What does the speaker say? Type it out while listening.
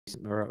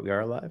We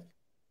are live.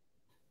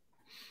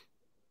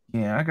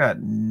 Yeah,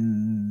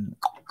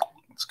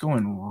 it's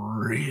going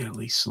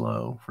really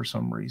slow for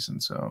some reason.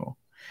 So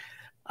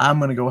I'm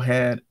going to go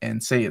ahead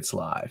and say it's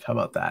live. How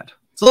about that?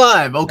 It's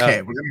live.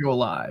 Okay, we're going to go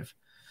live.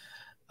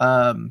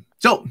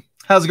 So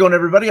how's it going,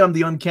 everybody? I'm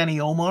the Uncanny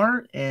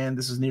Omar, and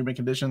this is Near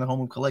Condition, the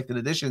home of collected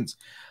editions.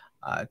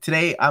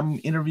 Today, I'm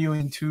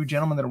interviewing two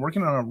gentlemen that are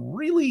working on a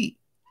really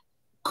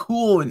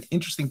cool and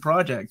interesting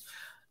project.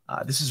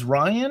 This is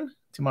Ryan,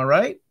 to my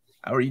right.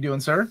 How are you doing,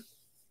 sir?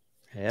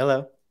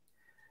 Hello.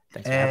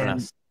 Thanks for having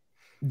us.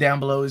 Down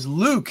below is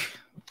Luke.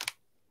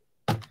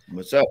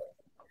 What's up?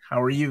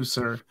 How are you,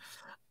 sir?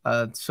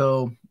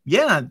 So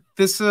yeah,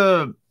 this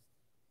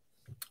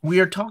we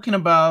are talking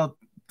about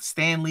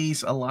Stan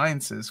Lee's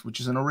Alliances, which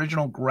is an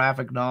original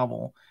graphic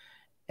novel,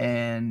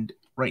 and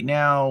right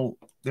now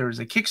there's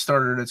a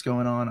Kickstarter that's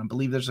going on. I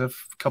believe there's a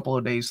couple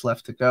of days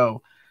left to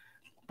go,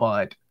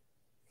 but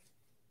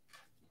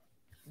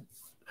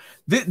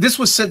this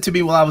was sent to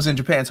me while I was in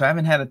Japan, so I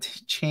haven't had a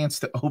chance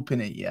to open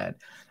it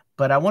yet.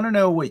 But I want to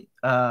know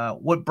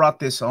what brought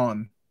this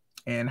on,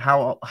 and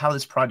how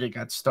this project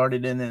got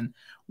started, and then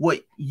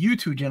what you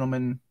two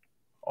gentlemen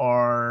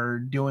are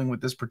doing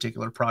with this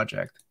particular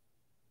project.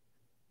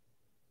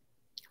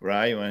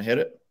 Ryan, you want to hit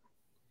it?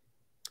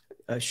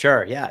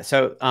 Sure. Yeah.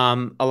 So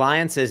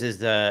Alliances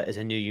is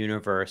a new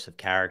universe of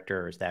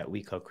characters that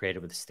we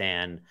co-created with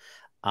Stan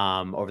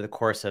over the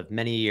course of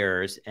many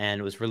years,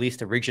 and was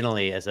released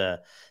originally as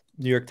a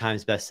New York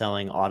Times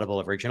best-selling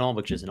Audible original,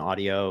 which is an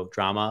audio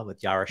drama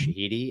with Yara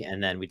Shahidi,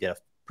 and then we did a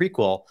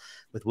prequel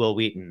with Will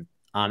Wheaton.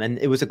 And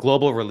it was a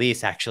global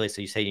release, actually.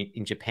 So you say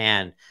in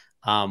Japan,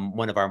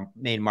 one of our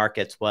main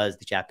markets was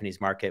the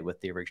Japanese market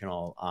with the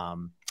original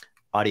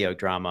audio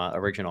drama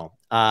original.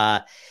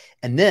 And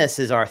this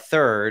is our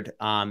third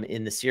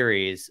in the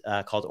series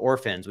called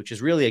Orphans, which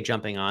is really a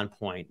jumping on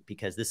point,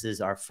 because this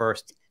is our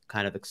first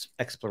kind of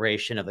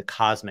exploration of the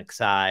cosmic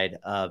side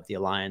of the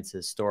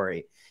Alliances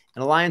story.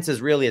 And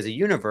Alliances really as a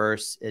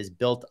universe is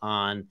built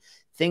on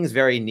things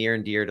very near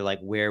and dear to like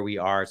where we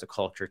are as a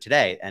culture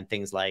today, and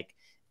things like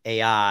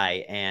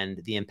AI and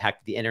the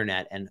impact of the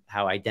internet and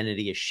how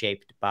identity is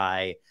shaped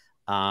by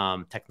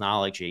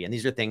technology. And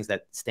these are things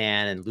that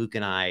Stan and Luke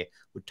and I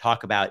would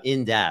talk about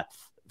in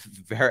depth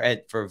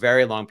for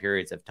very long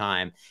periods of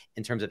time,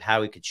 in terms of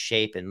how we could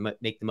shape and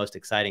make the most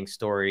exciting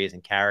stories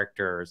and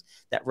characters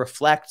that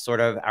reflect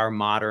sort of our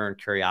modern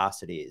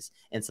curiosities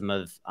and some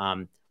of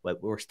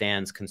what were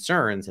Stan's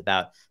concerns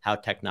about how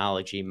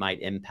technology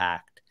might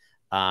impact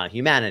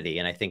humanity.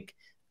 And I think,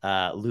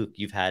 Luke,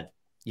 you've had,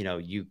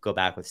 you go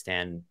back with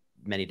Stan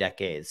many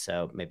decades,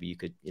 so maybe you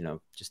could,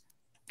 just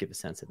give a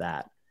sense of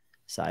that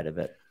side of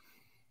it.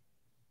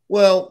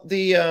 Well,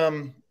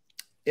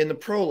 in the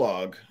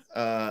prologue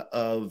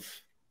of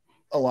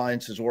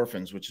Alliances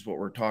Orphans, which is what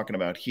we're talking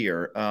about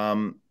here,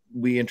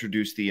 we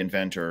introduced the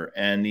inventor,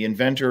 and the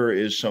inventor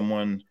is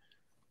someone,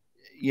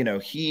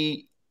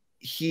 he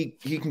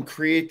can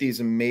create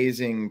these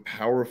amazing,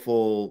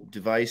 powerful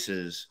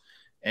devices,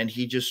 and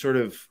he just sort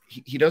of,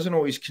 he doesn't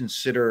always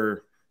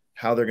consider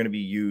how they're going to be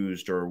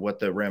used or what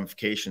the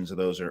ramifications of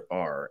those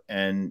are.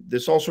 And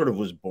this all sort of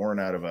was born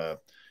out of a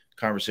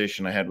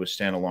conversation I had with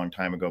Stan a long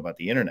time ago about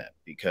the internet,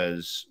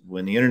 because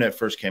when the internet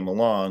first came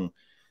along,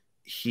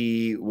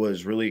 he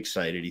was really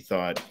excited. He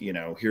thought,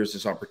 here's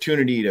this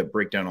opportunity to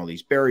break down all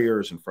these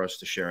barriers and for us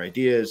to share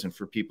ideas and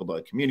for people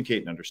to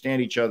communicate and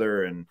understand each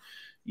other. And,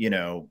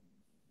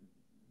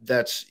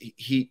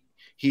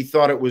 he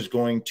thought it was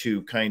going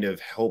to kind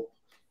of help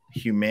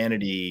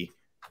humanity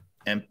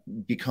and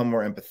become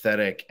more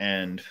empathetic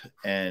and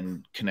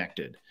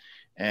connected.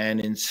 And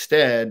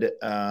instead,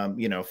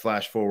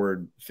 flash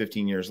forward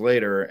 15 years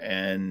later,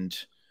 and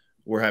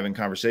we're having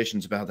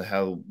conversations about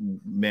how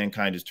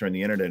mankind has turned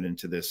the internet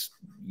into this,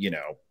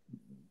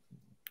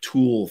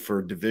 tool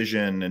for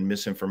division and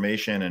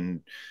misinformation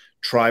and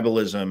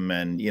tribalism,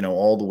 and,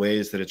 all the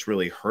ways that it's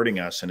really hurting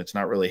us, and it's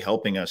not really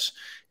helping us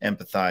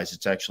empathize.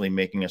 It's actually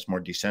making us more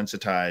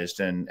desensitized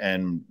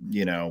and,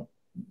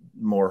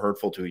 more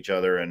hurtful to each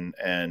other.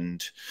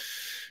 And,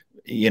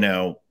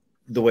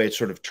 the way it's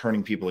sort of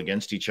turning people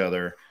against each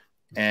other.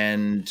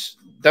 And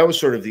that was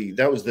sort of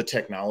the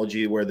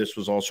technology where this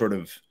was all sort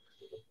of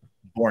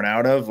born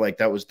out of. Like,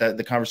 that was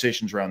the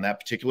conversations around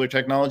that particular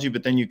technology.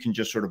 But then you can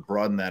just sort of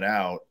broaden that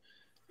out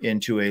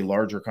into a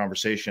larger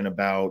conversation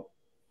about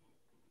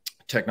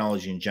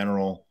technology in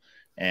general,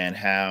 and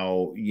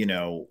how,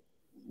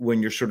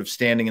 when you're sort of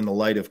standing in the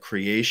light of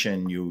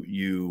creation,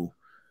 you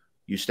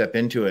step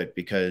into it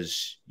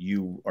because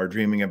you are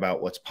dreaming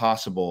about what's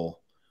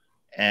possible.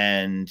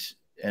 And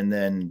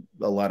then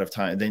a lot of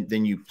time,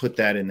 then you put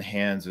that in the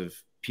hands of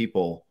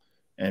people,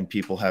 and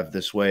people have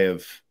this way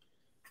of,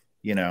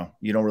 you don't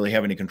really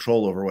have any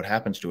control over what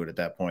happens to it at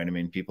that point. I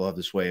mean, people have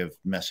this way of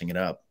messing it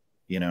up,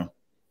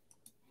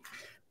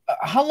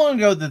 How long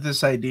ago did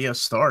this idea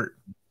start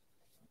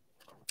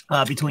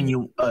between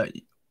you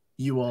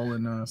all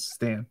and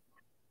Stan?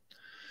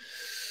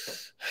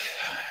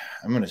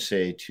 I'm going to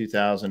say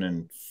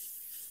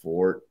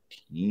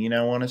 2014,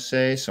 I want to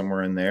say,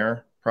 somewhere in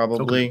there.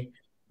 probably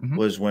Okay.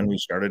 was when we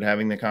started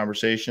having the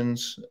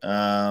conversations.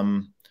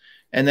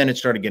 And then it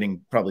started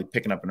probably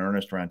picking up in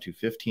earnest around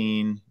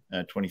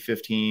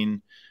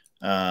 2015.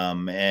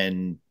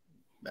 And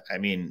I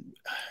mean,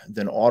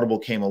 then Audible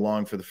came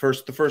along for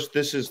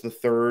this is the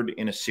third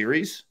in a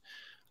series.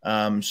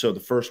 So the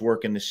first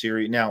work in the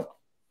series. Now,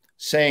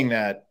 saying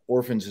that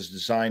Orphans is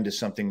designed as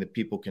something that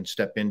people can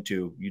step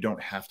into, you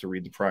don't have to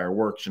read the prior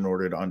works in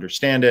order to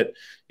understand it.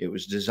 It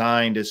was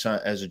designed as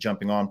a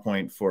jumping on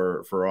point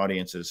for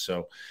audiences.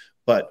 So,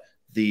 but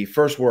the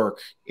first work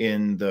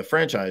in the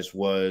franchise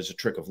was A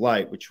Trick of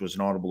Light, which was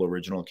an Audible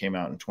original. It came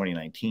out in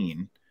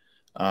 2019.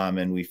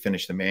 And we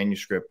finished the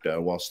manuscript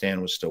while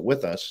Stan was still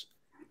with us.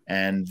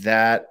 And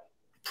that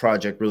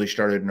project really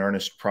started in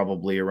earnest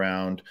probably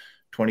around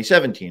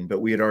 2017.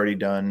 But we had already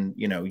done,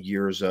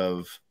 years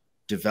of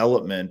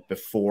development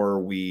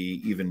before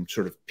we even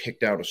sort of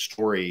picked out a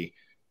story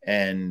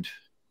and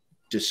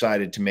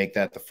decided to make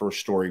that the first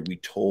story we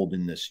told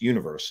in this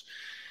universe.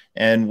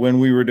 And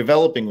when we were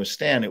developing with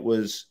Stan,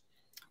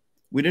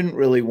 we didn't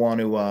really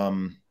want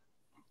to,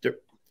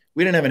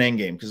 we didn't have an end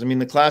game, because I mean,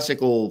 the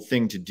classical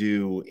thing to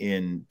do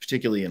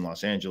particularly in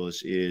Los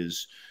Angeles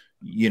is,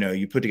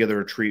 you put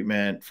together a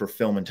treatment for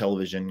film and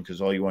television,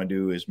 because all you want to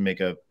do is make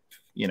a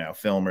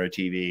film or a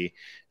TV,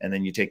 and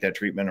then you take that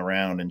treatment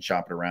around and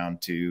shop it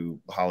around to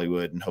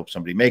Hollywood and hope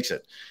somebody makes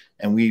it.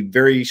 And we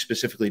very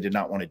specifically did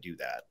not want to do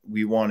that.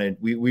 We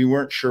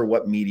weren't sure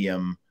what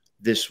medium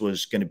this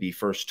was going to be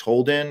first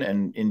told in,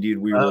 and indeed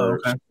we were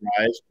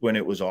surprised when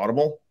it was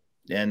Audible.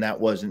 And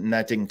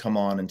that didn't come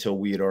on until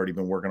we had already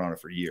been working on it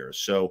for years.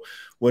 So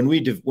when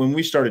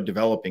we started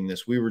developing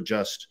this, we were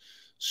just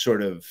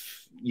sort of,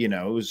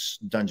 it was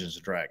Dungeons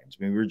and Dragons.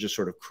 I mean, we were just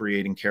sort of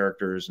creating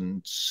characters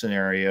and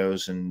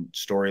scenarios and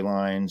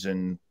storylines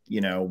and,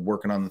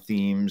 working on the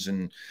themes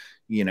and,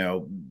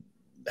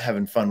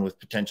 having fun with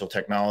potential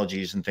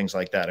technologies and things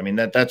like that. I mean,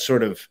 that's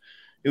sort of,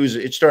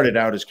 it started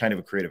out as kind of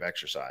a creative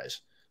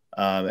exercise.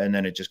 And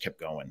then it just kept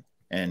going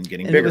and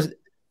getting bigger.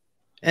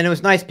 And it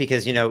was nice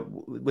because,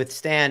 with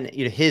Stan,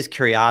 his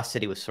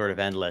curiosity was sort of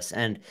endless.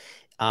 And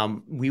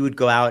we would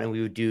go out and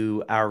we would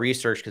do our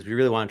research because we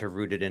really wanted to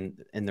root it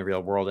in the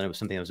real world. And it was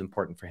something that was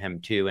important for him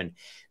too. And,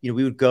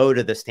 we would go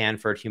to the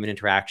Stanford Human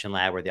Interaction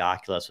Lab where the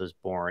Oculus was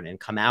born and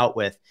come out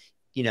with,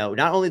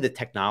 not only the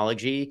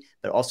technology,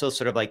 but also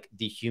sort of like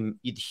the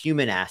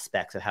human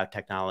aspects of how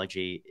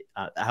technology,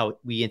 how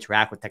we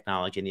interact with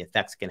technology and the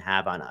effects it can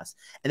have on us.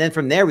 And then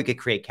from there, we could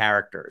create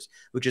characters,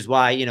 which is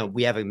why,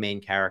 we have a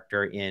main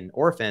character in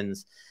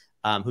Orphans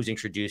who's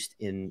introduced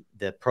in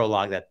the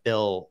prologue that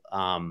Bill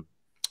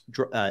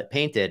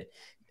painted,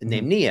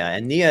 named Nia.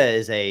 And Nia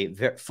is a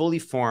fully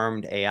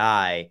formed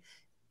AI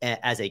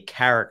as a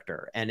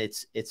character. And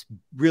it's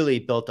really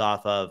built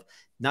off of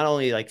not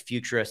only like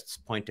futurists'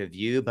 point of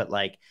view, but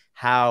like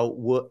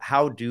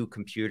how do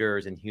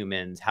computers and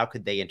humans, how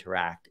could they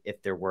interact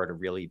if there were to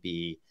really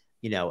be,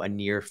 a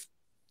near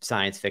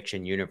science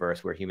fiction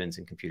universe where humans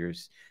and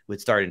computers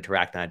would start to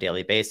interact on a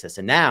daily basis.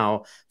 And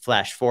now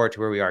flash forward to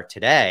where we are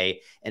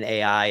today, and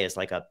AI is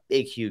like a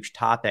big, huge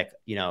topic,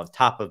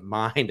 top of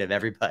mind of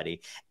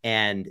everybody.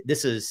 And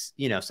this is,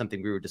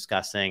 something we were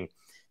discussing,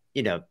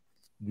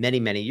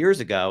 many, many years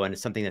ago. And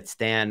it's something that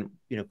Stan,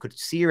 could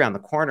see around the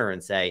corner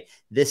and say,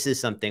 this is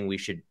something we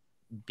should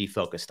be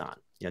focused on.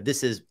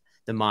 This is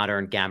the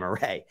modern gamma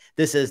ray.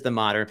 This is the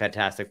modern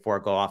Fantastic Four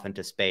go off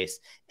into space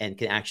and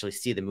can actually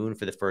see the moon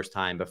for the first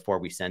time before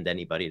we send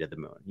anybody to the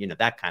moon,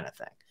 that kind of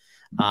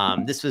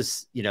thing. This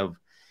was,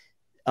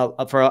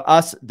 for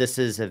us, this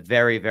is a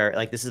very,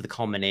 very, this is the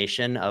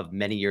culmination of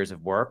many years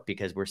of work,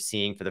 because we're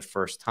seeing for the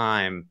first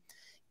time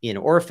in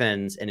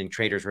Orphans and in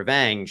Traitor's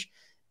Revenge,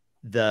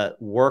 the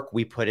work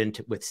we put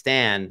into with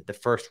Stan, the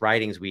first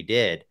writings we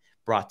did,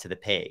 brought to the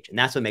page. And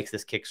that's what makes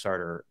this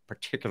Kickstarter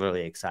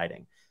particularly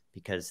exciting,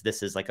 because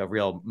this is like a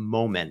real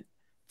moment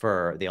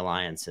for the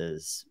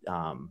Alliance's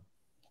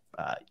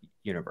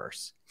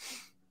universe.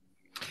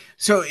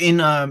 So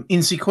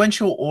in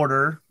sequential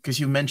order, because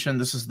you mentioned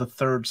this is the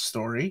third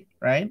story,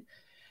 right?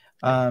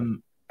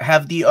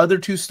 Have the other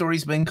two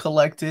stories been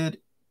collected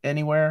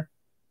anywhere?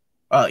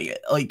 Yeah,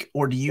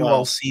 or do you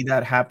all see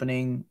that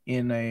happening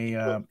in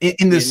a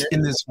in this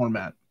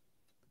format?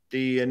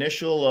 The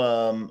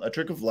initial A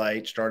Trick of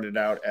Light started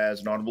out as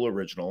an Audible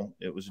original.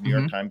 It was a New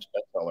York Times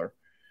bestseller,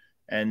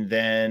 and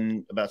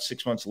then about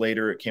 6 months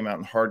later, it came out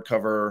in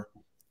hardcover,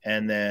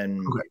 and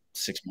then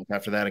 6 months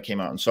after that, it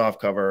came out in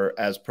softcover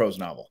as prose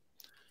novel.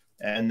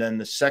 And then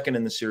the second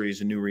in the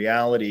series, A New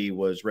Reality,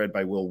 was read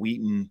by Will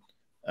Wheaton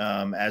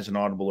as an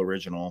Audible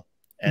original,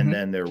 and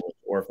then there was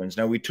Orphans.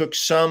 Now we took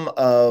some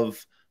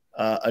of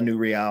A New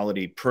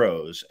Reality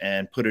prose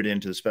and put it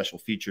into the special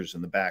features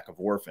in the back of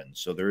Orphans.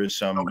 So there is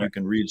some, you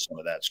can read some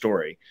of that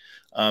story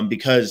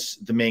because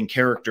the main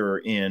character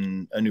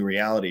in A New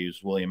Reality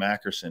is William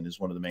Ackerson, is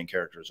one of the main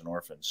characters in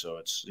Orphans. So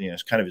it's,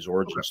 it's kind of his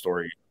origin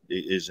story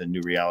is A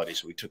New Reality.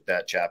 So we took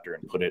that chapter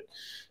and put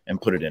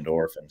it into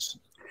Orphans.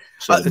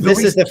 So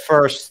this is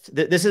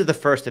the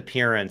first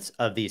appearance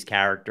of these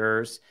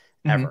characters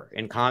ever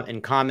in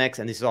comics.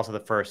 And this is also the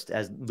first,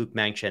 as Luke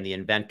mentioned, the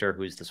inventor,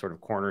 who's the sort of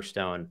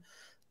cornerstone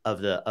of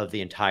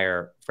the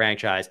entire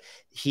franchise.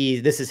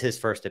 This is his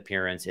first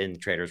appearance in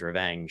Trader's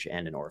Revenge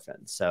and in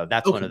Orphans. So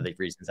that's one of the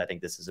reasons I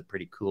think this is a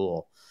pretty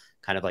cool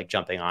kind of like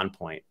jumping on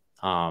point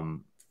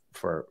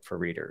for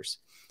readers.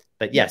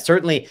 But yeah,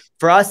 certainly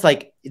for us,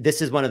 like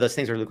this is one of those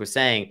things where Luke was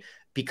saying,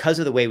 because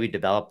of the way we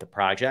developed the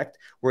project,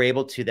 we're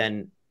able to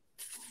then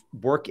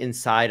work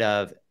inside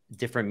of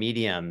different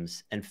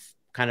mediums and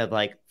kind of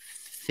like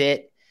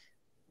fit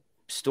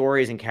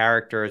stories and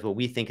characters what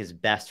we think is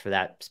best for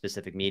that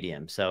specific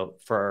medium. So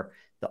for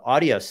the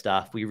audio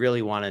stuff, we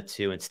really wanted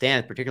to, and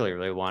Stan particularly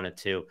really wanted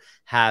to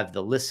have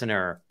the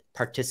listener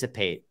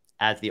participate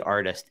as the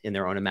artist in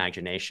their own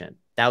imagination.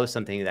 That was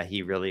something that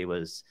he really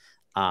was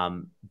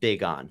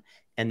big on.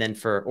 And then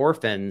for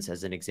Orphans,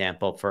 as an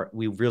example,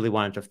 we really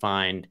wanted to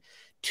find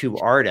two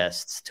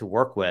artists to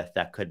work with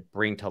that could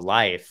bring to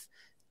life,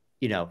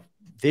 you know,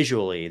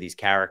 visually these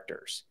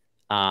characters.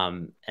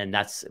 And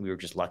we were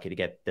just lucky to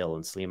get Bill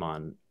and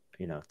Sleeman,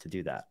 you know, to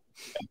do that.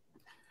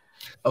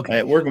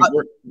 Okay. Go ahead.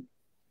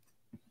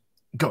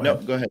 No,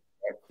 go ahead.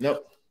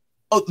 No.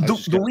 Oh,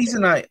 the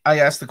reason I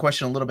asked the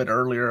question a little bit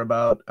earlier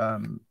about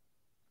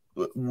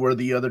were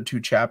the other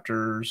two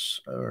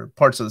chapters or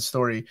parts of the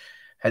story,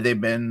 had they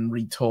been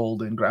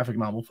retold in graphic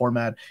novel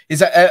format, is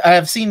that I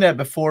have seen that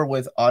before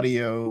with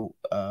audio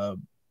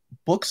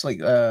books, like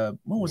what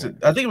was it?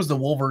 I think it was the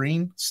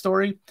Wolverine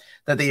story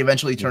that they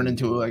eventually turned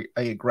into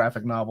a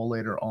graphic novel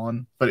later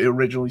on, but it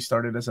originally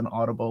started as an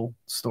audible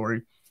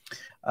story.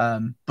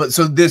 But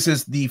so this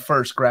is the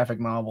first graphic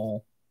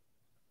novel,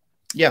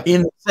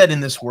 set in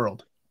this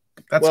world.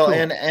 That's cool.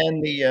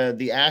 And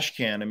the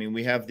Ashcan, I mean,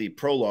 we have the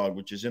prologue,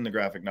 which is in the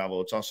graphic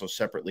novel. It's also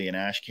separately in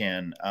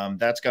Ashcan.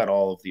 That's got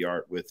all of the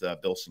art with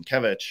Bill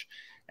Sienkiewicz.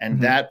 And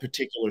that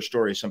particular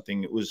story is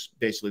something, it was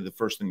basically the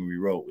first thing we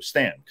wrote with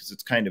Stan, because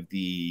it's kind of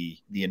the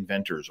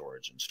inventor's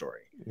origin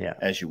story,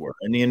 as you were.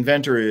 And the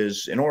inventor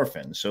is an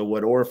orphan. So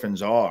what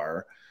orphans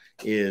are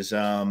is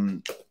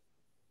in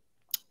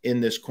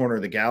this corner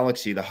of the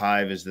galaxy, the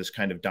Hive is this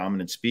kind of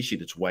dominant species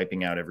that's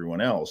wiping out everyone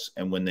else.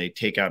 And when they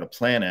take out a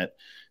planet,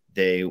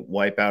 they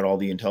wipe out all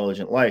the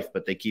intelligent life,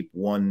 but they keep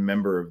one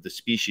member of the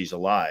species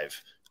alive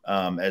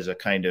as a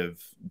kind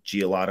of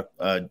genetic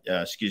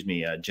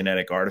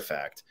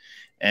artifact.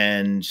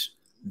 And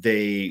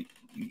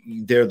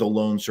they're the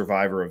lone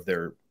survivor of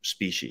their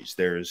species.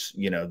 There's,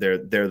 you know,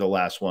 they're the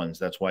last ones.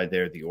 That's why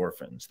they're the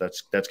orphans.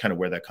 That's kind of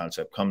where that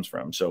concept comes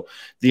from. So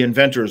the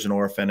inventor is an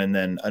orphan, and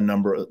then a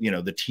number of, you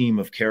know, the team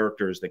of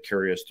characters that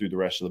carry us through the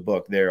rest of the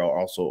book, they're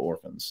also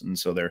orphans. And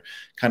so they're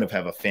kind of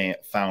have a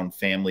found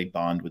family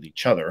bond with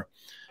each other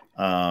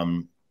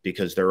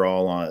because they're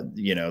all on,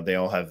 you know, they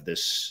all have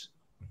this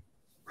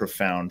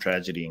profound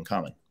tragedy in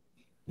common.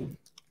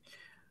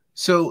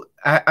 So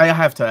I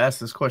have to ask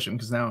this question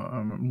because now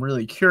I'm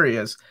really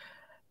curious.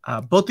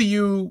 Both of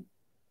you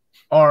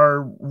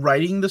are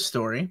writing the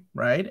story,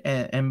 right?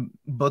 And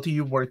both of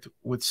you worked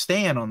with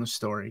Stan on the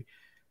story.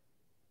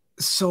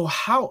 So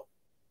how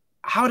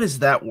does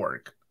that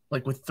work?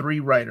 Like with three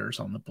writers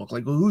on the book,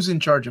 like who's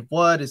in charge of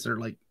what? Is there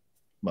like,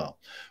 well,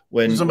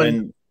 when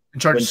Stan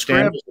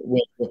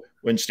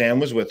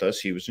was with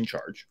us, he was in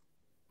charge.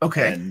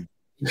 Okay. And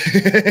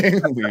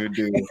we would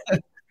do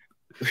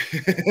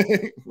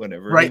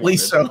whatever. Rightly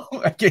so.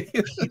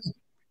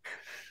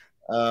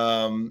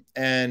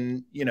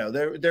 And you know,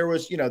 there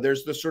was, you know,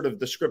 there's the sort of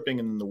the scripting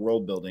and the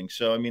world building.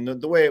 So I mean,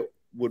 the way it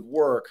would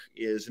work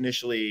is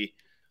initially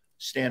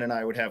Stan and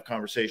I would have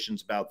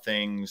conversations about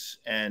things,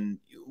 and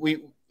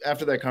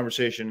after that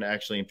conversation,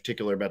 actually in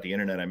particular about the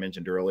internet I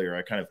mentioned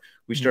earlier,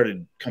 we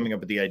started coming up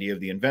with the idea of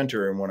the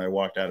inventor. And when I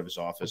walked out of his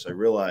office, I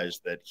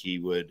realized that he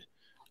would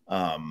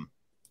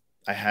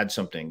I had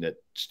something that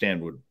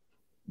Stan would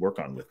work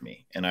on with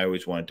me, and I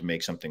always wanted to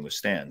make something with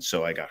Stan.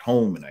 So I got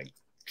home and I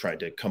tried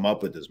to come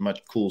up with as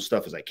much cool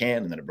stuff as I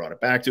can, and then I brought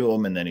it back to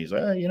him, and then he's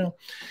like, you know,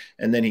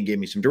 and then he gave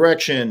me some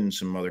direction,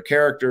 some other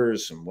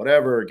characters, some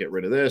whatever, get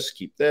rid of this,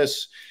 keep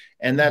this.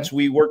 And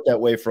we worked that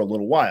way for a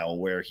little while,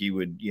 where he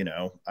would, you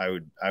know, I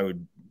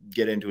would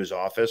get into his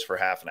office for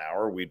half an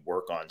hour, we'd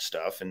work on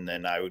stuff, and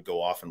then I would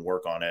go off and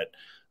work on it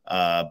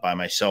by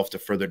myself to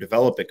further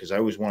develop it, because I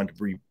always wanted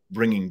to be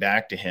bringing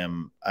back to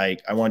him. I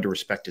wanted to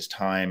respect his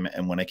time,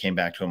 and when I came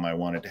back to him, I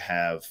wanted to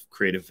have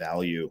creative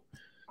value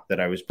that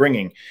I was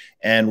bringing.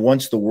 And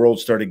once the world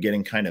started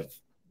getting kind of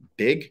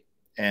big,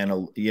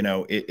 and you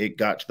know, it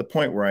got to the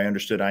point where I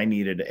understood I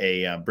needed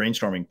a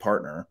brainstorming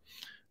partner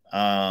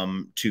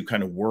to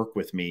kind of work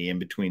with me in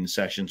between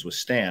sessions with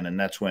Stan. And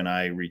that's when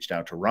I reached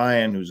out to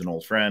Ryan, who's an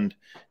old friend,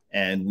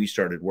 and we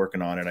started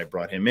working on it. I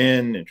brought him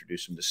in,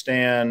 introduced him to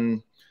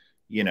Stan.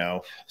 You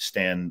know,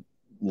 Stan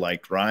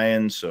liked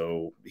Ryan,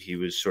 so he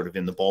was sort of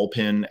in the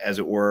bullpen, as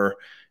it were.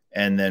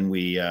 And then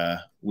we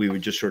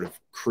would just sort of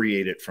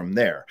create it from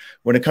there.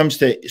 When it comes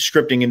to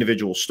scripting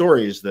individual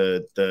stories,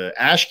 the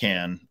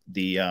Ashcan,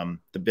 the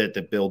bit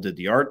that Bill did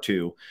the art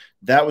to,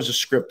 that was a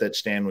script that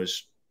Stan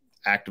was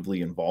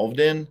actively involved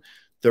in.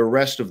 The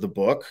rest of the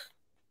book,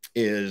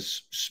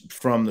 is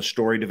from the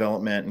story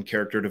development and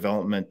character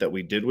development that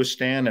we did with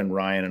Stan, and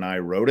Ryan and I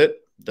wrote it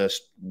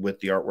with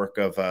the artwork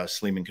of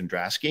Sleeman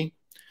Kondrasky.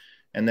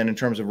 And then in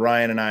terms of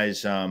Ryan and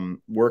I's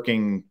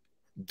working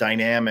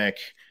dynamic,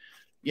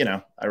 you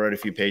know, I write a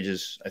few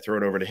pages, I throw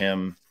it over to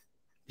him,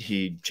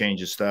 he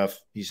changes stuff,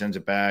 he sends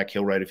it back,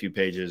 he'll write a few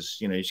pages,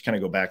 you know, you just kind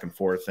of go back and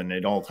forth, and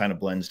it all kind of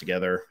blends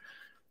together,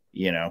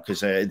 you know,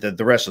 because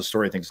the rest of the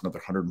story, I think, is another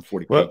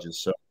 140 pages.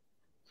 So,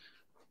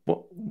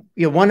 well,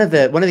 you know, one of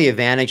the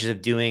advantages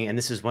of doing, and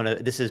this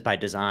is by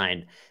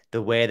design,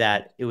 the way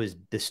that it was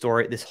the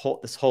story, this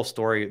whole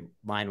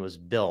storyline was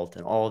built,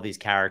 and all of these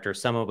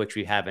characters, some of which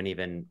we haven't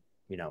even,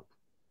 you know,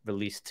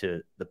 released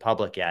to the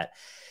public yet.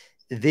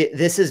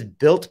 This is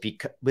built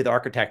with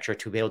architecture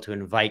to be able to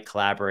invite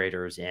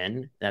collaborators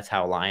in. That's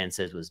how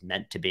Alliances was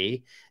meant to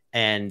be.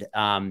 And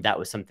that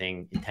was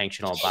something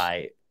intentional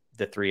by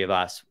the three of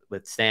us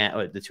with Stan,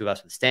 or the two of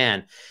us with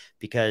Stan,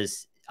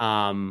 because,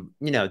 you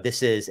know,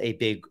 this is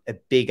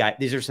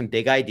these are some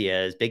big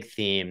ideas, big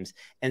themes,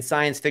 and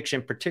science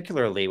fiction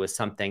particularly was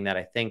something that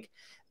I think,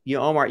 you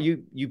know, Omar,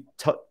 you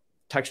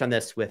touched on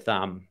this with,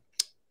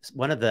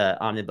 one of the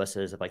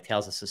omnibuses of like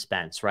Tales of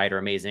Suspense, right? Or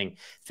Amazing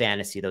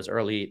Fantasy, those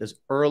early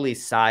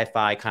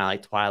sci-fi kind of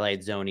like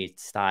Twilight Zone-y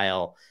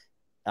style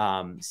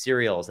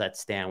serials that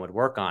Stan would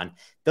work on.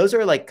 Those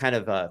are like kind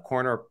of a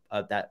corner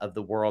of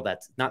the world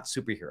that's not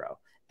superhero.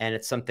 And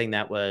it's something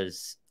that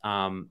was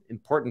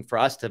important for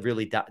us to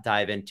really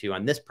dive into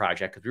on this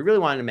project, because we really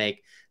wanted to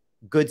make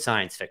good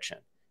science fiction,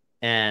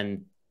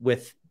 and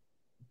with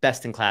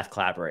best-in-class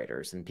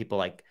collaborators and people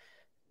like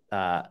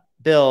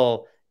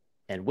Bill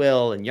and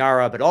Will and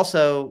Yara, but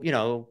also, you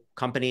know,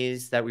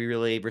 companies that we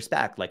really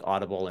respect, like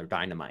Audible or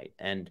Dynamite.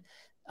 And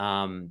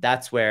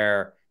that's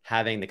where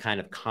having the kind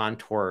of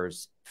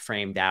contours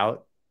framed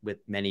out with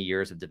many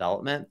years of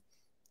development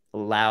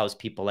allows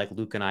people like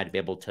Luke and I to be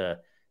able to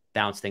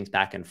bounce things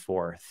back and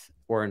forth,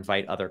 or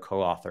invite other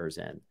co-authors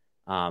in,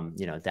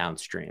 you know,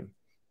 downstream,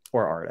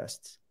 or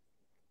artists.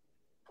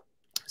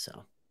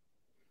 So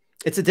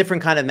it's a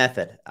different kind of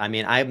method. I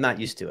mean, I'm not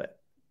used to it,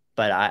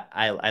 but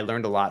I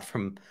learned a lot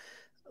from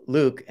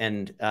Luke,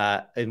 and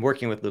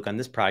working with Luke on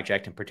this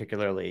project, and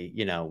particularly,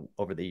 you know,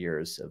 over the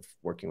years of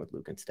working with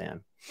Luke and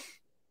Stan.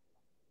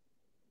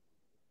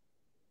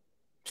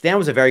 Stan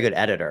was a very good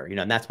editor, you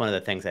know, and that's one of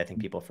the things I think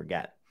people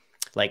forget.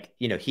 Like,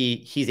 you know,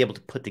 he's able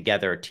to put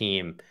together a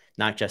team,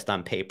 not just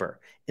on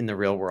paper, in the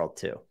real world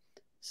too.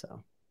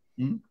 So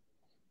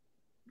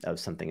that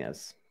was something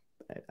as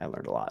I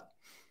learned a lot.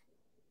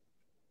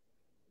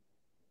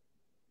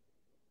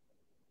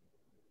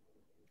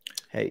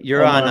 Hey,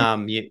 you're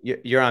on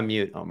you're on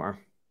mute, Omar,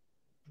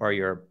 or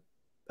you're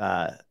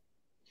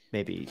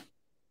maybe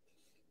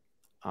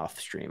off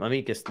stream. Let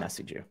me just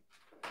message you.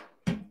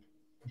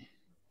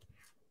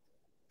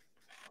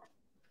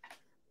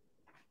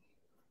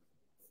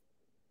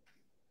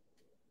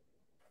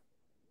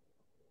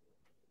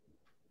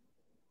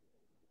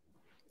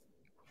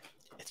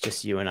 It's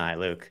just you and I,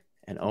 Luke,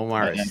 and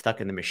Omar is stuck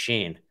in the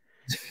machine.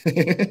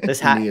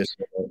 This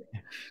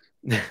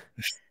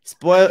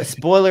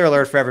spoiler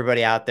alert for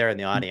everybody out there in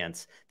the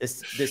audience.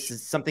 This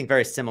is something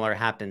very similar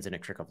happens in A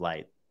Trick of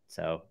Light.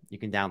 So you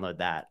can download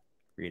that,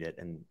 read it,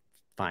 and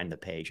find the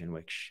page in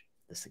which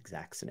this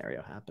exact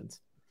scenario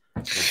happens.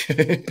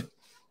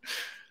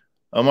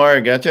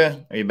 Omar,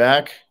 gotcha. Are you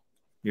back?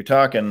 You're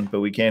talking,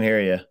 but we can't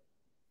hear you.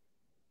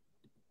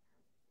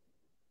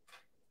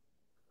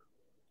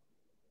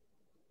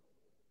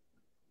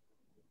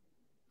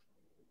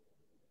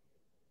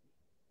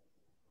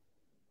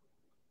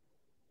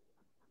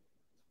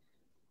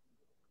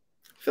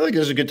 I feel like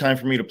this is a good time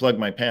for me to plug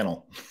my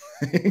panel.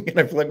 Can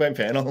I plug my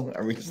panel?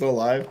 Are we still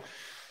live?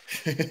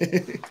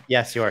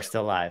 Yes, you are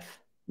still live.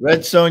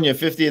 Red Sonja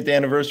 50th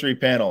anniversary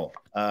panel.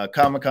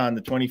 Comic-Con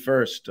the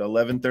 21st,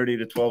 11:30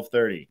 to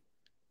 12:30.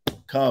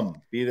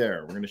 Come, be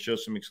there. We're going to show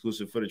some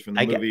exclusive footage from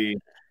the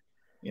movie.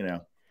 You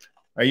know,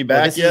 are you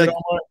back yet?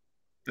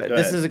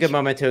 This is a good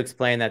moment to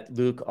explain that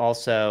Luke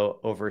also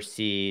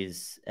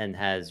oversees and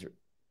has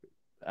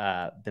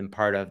been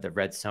part of the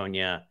Red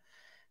Sonja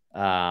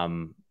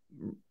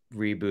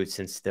reboot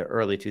since the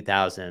early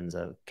 2000s,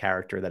 a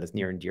character that is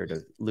near and dear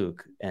to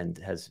Luke, and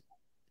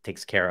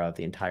takes care of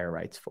the entire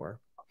rights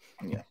for.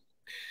 Yeah.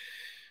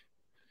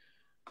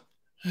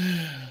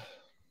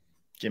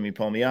 Jimmy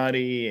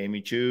Palmiotti,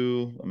 Amy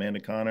Chu, Amanda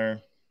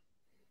Connor,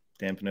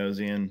 Dan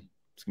Panosian.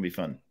 It's gonna be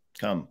fun.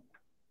 Come.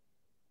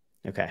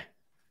 Okay.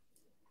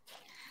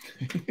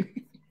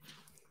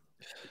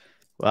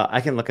 Well,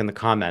 I can look in the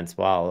comments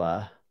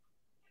while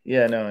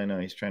yeah, no, I know.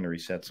 He's trying to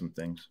reset some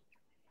things.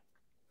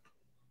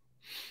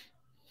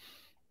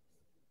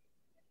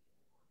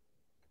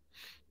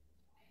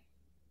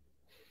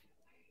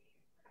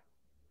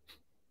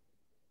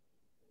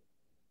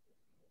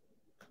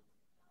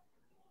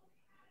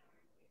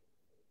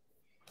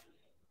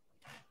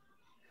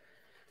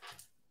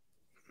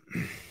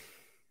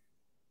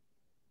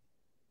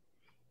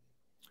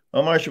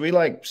 Omar, should we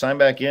like sign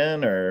back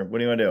in, or what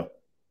do you want to do?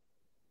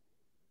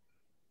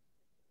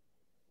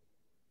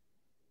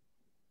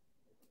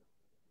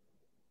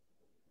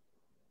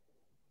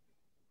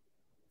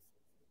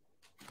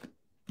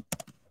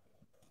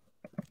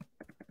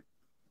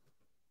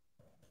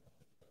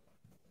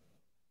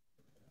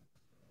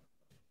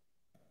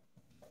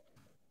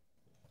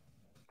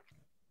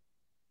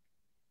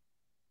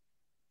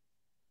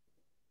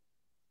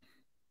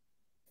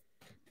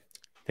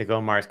 Big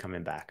Omar's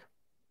coming back.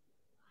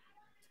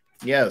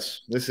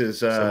 Yes, this is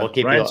So we'll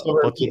keep Ryan you.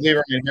 Silbert, We'll keep,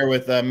 Lieberman here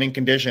with Mint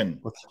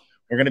Condition.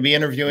 We're going to be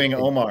interviewing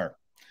Omar,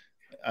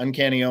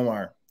 Uncanny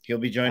Omar. He'll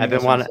be joining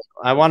us.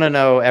 I want to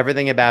know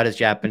everything about his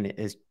trip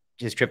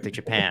to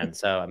Japan.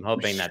 So I'm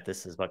hoping that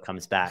this is what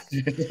comes back.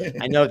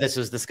 I know this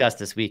was discussed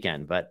this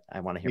weekend, but I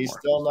want to hear more. He's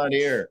still not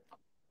here.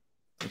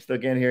 I still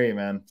can't hear you,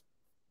 man.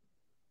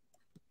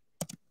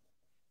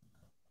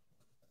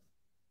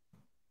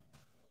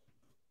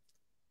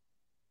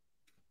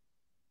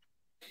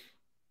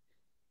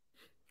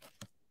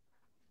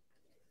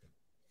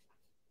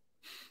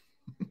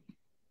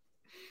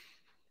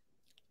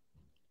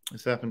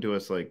 This happened to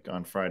us like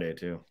on Friday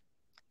too.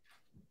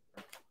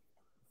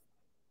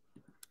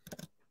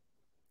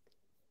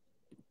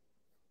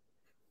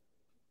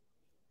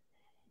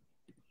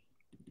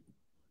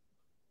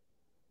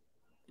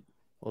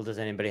 Well, does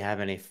anybody have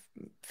any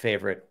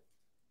favorite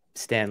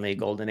Stanley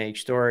Golden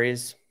Age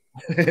stories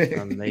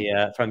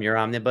from your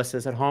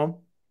omnibuses at home?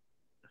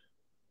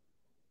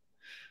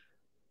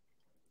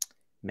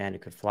 Man Who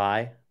Could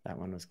Fly. That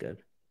one was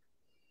good.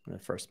 One of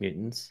the first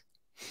mutants.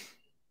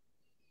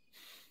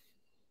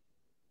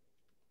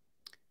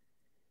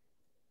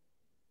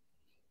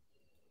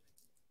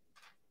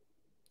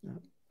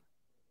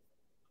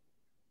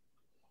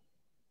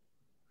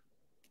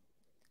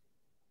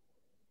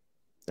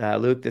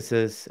 Luke, this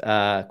is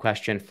a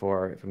question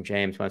from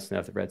James. Wants to know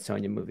if the Red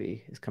Sonja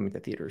movie is coming to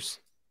theaters.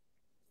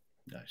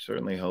 I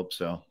certainly hope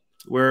so.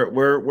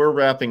 We're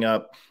wrapping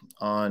up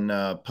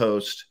on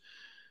post,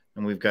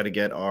 and we've got to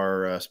get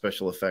our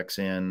special effects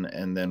in,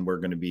 and then we're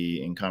going to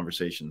be in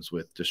conversations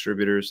with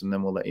distributors, and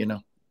then we'll let you know.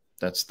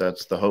 That's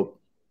the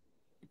hope.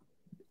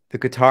 The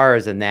guitar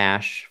is a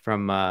Nash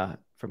from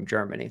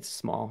Germany. It's a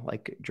small,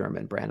 like,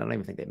 German brand. I don't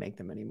even think they make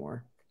them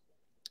anymore.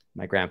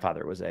 My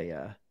grandfather was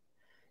a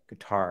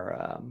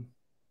guitar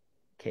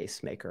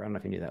case maker. I don't know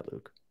if you knew that,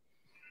 Luke.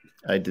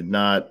 I did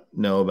not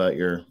know about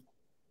your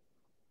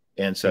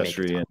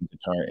ancestry and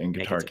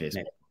guitar case.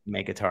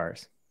 Make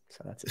guitars.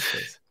 So that's his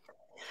case.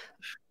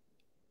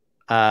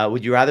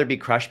 Would you rather be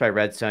crushed by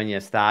Red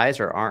Sonja's thighs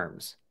or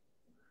arms?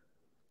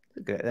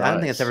 Good. I don't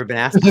think it's ever been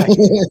asked.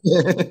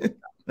 I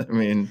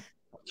mean,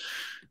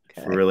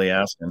 okay. We're really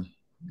asking.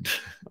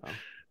 Well,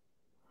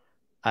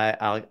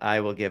 I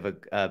will give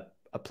a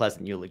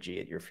pleasant eulogy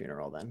at your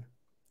funeral then.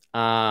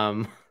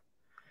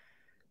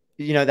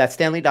 You know, that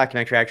Stan Lee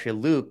documentary, actually,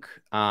 Luke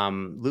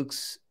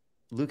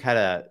had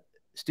a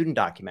student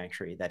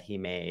documentary that he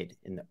made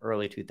in the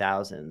early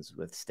 2000s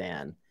with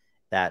Stan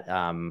that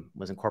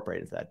was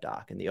incorporated into that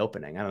doc in the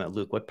opening. I don't know,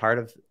 Luke, what part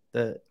of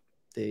the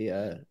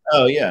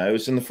oh yeah, it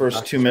was in the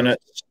first 2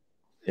 minutes.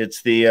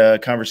 It's the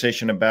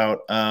conversation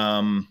about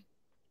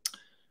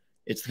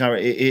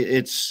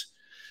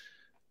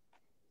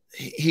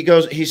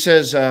he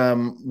says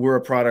we're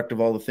a product of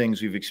all the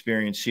things we've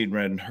experienced, seen,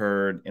 read, and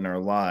heard in our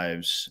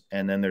lives.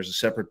 And then there's a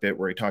separate bit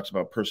where he talks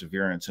about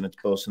perseverance, and it's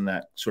both in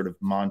that sort of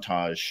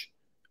montage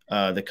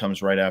that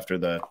comes right after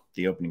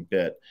the opening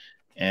bit.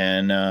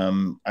 And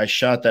I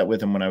shot that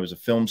with him when I was a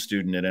film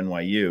student at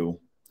NYU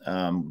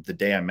the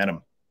day I met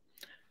him.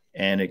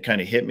 And it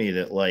kind of hit me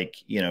that, like,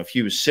 you know, if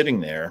he was sitting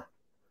there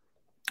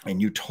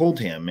and you told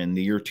him in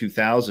the year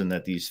 2000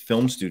 that these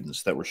film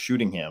students that were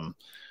shooting him,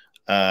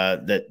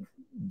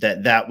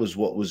 that was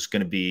what was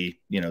going to be,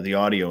 you know, the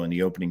audio in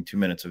the opening 2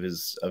 minutes of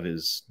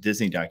his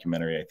Disney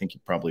documentary, I think he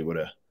probably would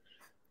have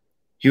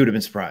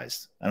been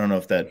surprised. I don't know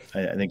if that,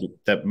 I think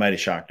that might have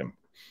shocked him.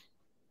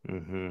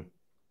 Mm-hmm.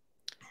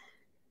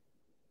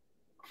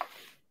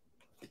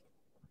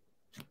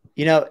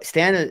 You know,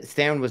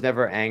 Stan was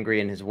never angry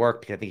in his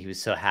work because I think he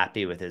was so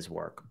happy with his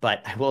work.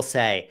 But I will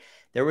say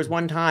there was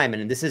one time,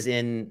 and this is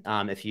in,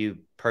 if you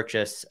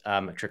purchase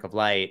A Trick of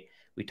Light,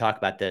 we talk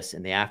about this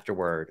in the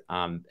afterword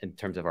in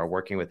terms of our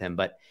working with him.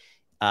 But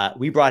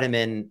we brought him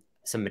in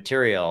some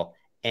material,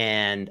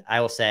 and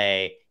I will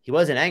say he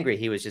wasn't angry.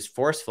 He was just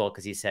forceful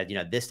because he said, you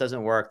know, this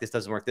doesn't work, this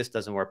doesn't work, this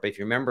doesn't work. But if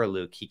you remember,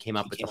 Luke, he came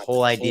up with the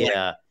whole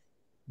idea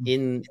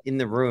in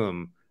the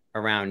room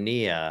around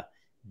Nia,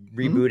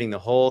 rebooting the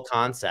whole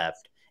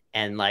concept.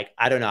 And, like,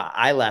 I don't know,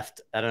 I don't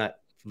know,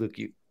 Luke,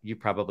 you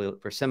probably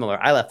were similar.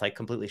 I left like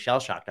completely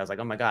shell-shocked. I was like,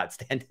 oh my God,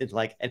 Stan didn't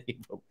like any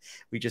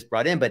we just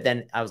brought in. But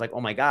then I was like, oh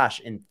my gosh,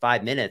 in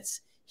 5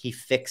 minutes, he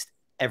fixed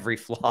every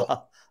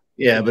flaw.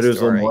 Yeah, but it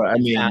was a little more, I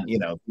mean, you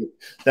know,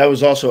 that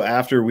was also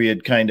after we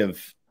had kind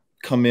of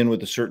come in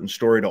with a certain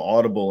story to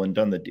Audible and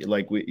done the,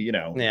 like, we, you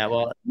know, yeah,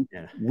 well,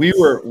 yeah. we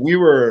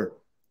were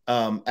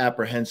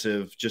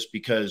apprehensive just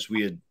because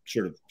we had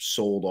sort of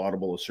sold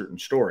Audible a certain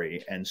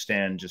story, and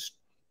Stan just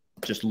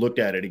looked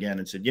at it again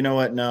and said, you know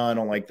what? No, I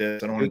don't like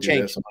this. I don't want to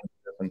do this.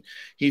 And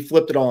he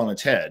flipped it all on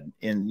its head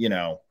in, you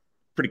know,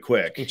 pretty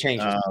quick. He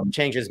changes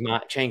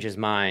his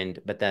mind,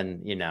 but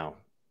then, you know,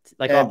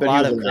 like a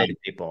lot of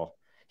creative people,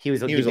 he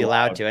was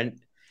allowed to. And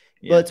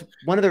well, it's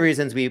one of the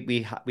reasons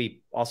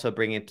we also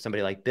bring in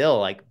somebody like Bill.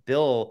 Like,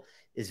 Bill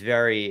is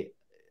very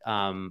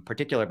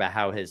particular about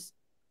how his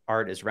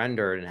art is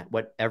rendered and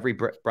what every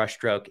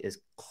brushstroke is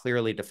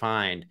clearly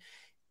defined.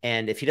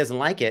 And if he doesn't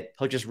like it,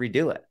 he'll just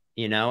redo it.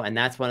 you know, and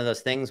that's one of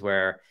those things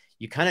where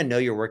you kind of know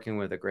you're working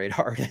with a great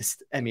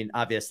artist. I mean,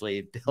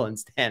 obviously Bill and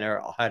Stan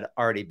had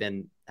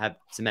already have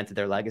cemented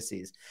their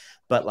legacies,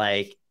 but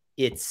like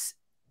it's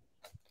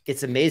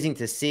amazing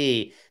to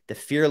see the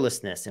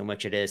fearlessness in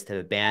which it is to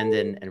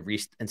abandon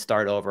and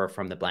start over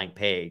from the blank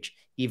page,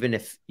 even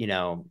if, you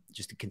know,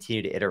 just to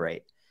continue to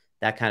iterate.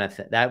 That kind of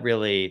that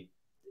really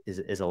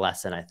is a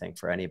lesson, I think,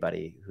 for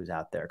anybody who's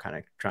out there kind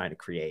of trying to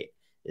create,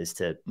 is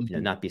to, you know,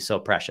 not be so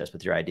precious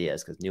with your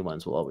ideas, because new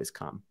ones will always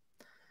come.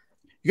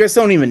 You guys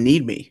don't even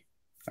need me.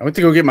 I went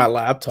to go get my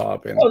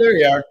laptop, and there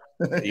you are.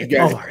 You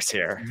guys are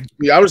here.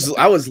 Yeah,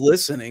 I was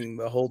listening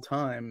the whole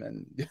time,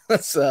 and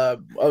I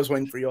was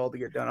waiting for you all to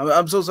get done.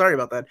 I'm so sorry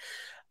about that.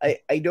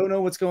 I don't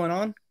know what's going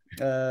on.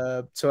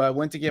 So I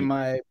went to get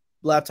my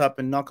laptop,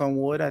 and knock on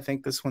wood, I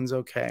think this one's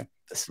okay.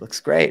 This looks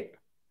great.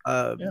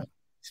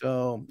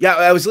 So yeah,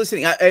 I was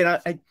listening.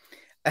 I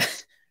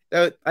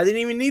didn't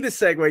even need a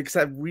segue, because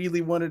I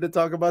really wanted to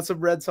talk about some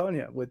Red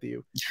Sonja with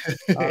you.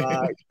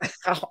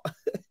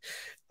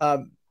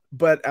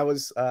 But I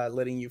was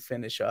letting you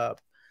finish up.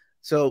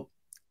 So,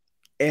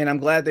 and I'm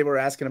glad they were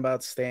asking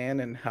about Stan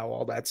and how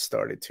all that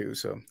started too.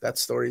 So that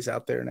story's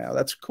out there now.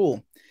 That's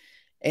cool.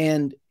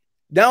 And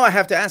now I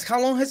have to ask,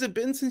 how long has it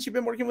been since you've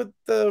been working with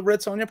the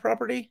Red Sonja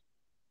property?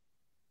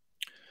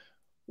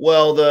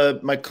 Well,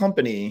 my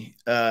company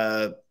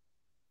has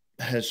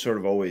sort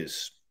of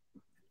always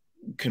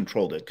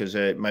controlled it, because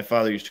my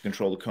father used to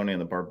control the Conan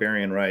the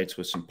Barbarian rights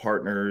with some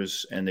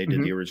partners, and they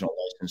did the original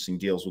licensing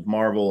deals with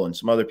Marvel and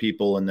some other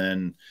people. And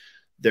then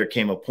there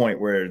came a point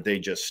where they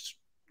just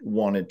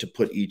wanted to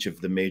put each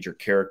of the major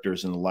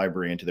characters in the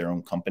library into their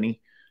own company.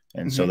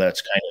 And so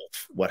that's kind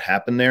of what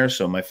happened there.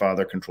 So my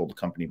father controlled the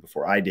company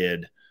before I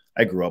did.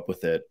 I grew up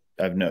with it.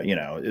 You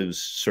know, it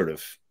was sort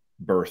of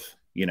birth,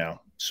 you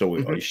know,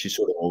 so she's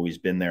sort of always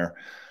been there.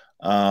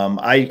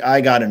 I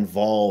got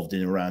involved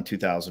in around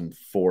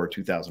 2004,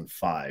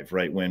 2005,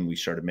 right when we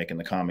started making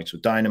the comics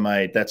with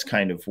Dynamite. That's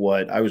kind of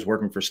what I was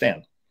working for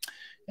Stan.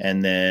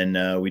 And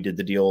then we did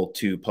the deal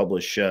to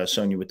publish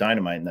Sonja with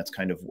Dynamite, and that's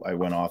kind of, I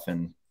went off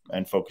and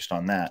focused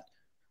on that.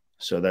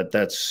 So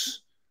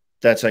that's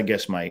I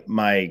guess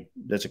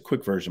that's a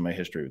quick version of my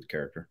history with the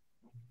character.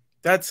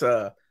 That's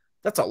a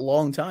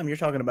long time. You're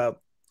talking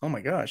about, oh my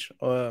gosh,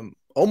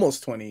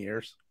 almost 20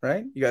 years,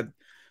 right? You got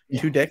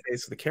 2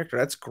 decades of the character.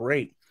 That's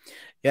great.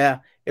 Yeah,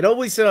 it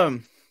always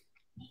you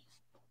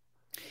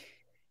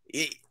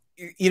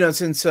know,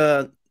 since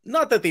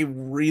not that they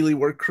really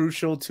were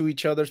crucial to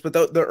each other's, but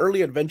the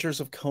early adventures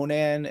of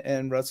Conan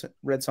and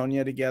Red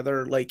Sonja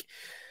together, like,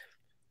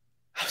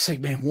 I was like,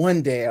 man,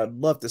 one day I'd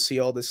love to see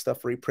all this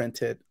stuff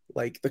reprinted,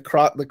 like the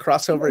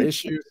crossover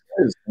issues.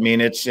 I mean,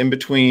 it's in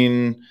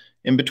between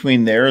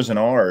theirs and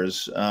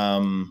ours.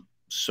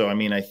 So I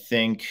mean, I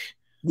think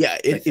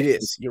it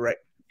is. You're right.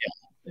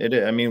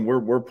 Yeah, I mean,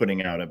 we're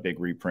putting out a big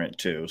reprint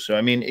too. So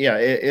I mean, yeah,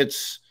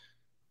 it's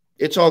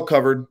all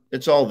covered.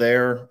 It's all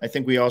there. I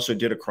think we also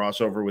did a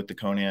crossover with the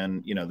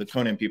Conan. You know, the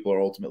Conan people are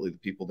ultimately the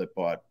people that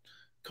bought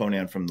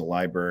Conan from the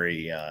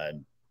library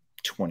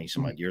 20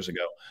 some odd years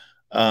ago.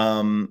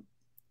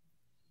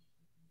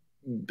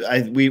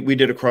 We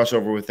did a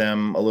crossover with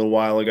them a little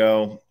while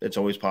ago. It's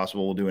always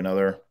possible we'll do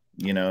another.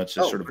 You know, it's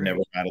just sort of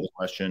never out of the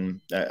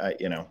question.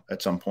 You know,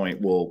 at some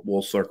point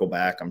we'll circle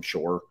back, I'm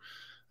sure.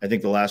 I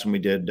think the last one we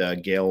did,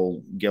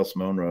 Gail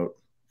Simone wrote,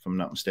 if I'm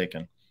not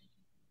mistaken.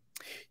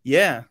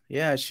 Yeah,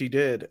 she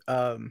did.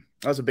 I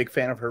was a big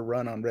fan of her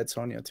run on Red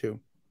Sonja too.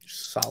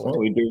 Solid. Well,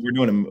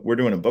 we're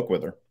doing a book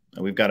with her.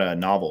 We've got a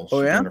novel.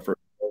 Oh yeah, her first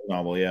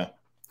novel. Yeah,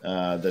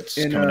 that's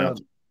coming out.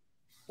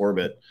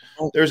 Orbit.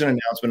 There's an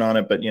announcement on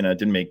it, but you know, it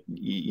didn't make,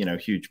 you know,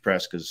 huge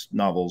press because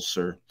novels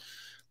are.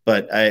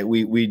 But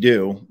we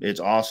do. It's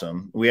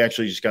awesome. We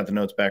actually just got the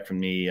notes back from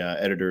the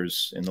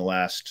editors in the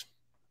last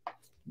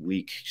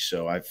week.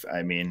 So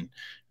I mean,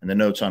 and the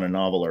notes on a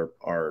novel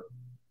are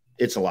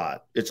it's a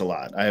lot. It's a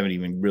lot. I haven't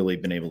even really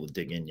been able to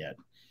dig in yet.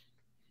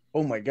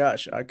 Oh my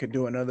gosh, I could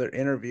do another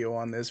interview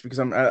on this, because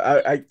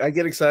I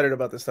get excited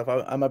about this stuff.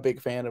 I'm a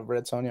big fan of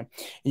Red Sonja.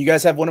 You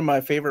guys have one of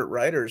my favorite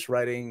writers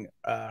writing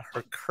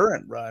her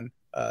current run,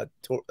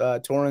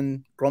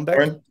 Torun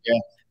Grumbeck.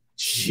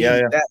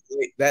 Yeah.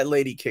 That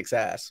lady kicks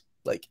ass.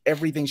 Like,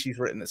 everything she's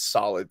written is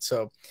solid.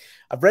 So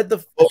I've read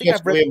the. We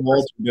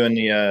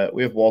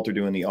have Walter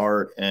doing the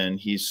art, and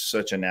he's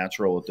such a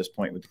natural at this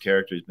point with the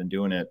character. He's been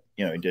doing it.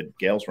 You know, he did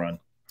Gail's run.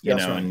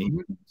 And he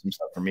did some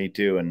stuff for me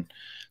too. And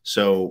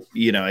so,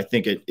 you know, I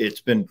think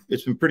it's been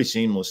pretty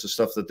seamless. The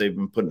stuff that they've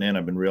been putting in,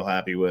 I've been real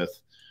happy with.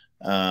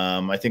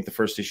 I think the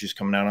first issue is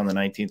coming out on the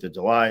 19th of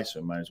July, so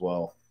I might as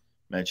well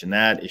mention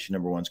that. Issue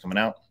number 1's coming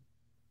out.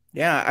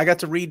 Yeah, I got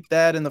to read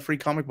that in the free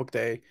comic book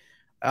day.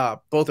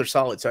 Both are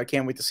solid, so I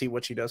can't wait to see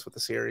what she does with the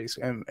series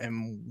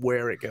and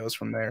where it goes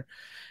from there.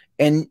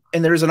 And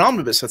there's an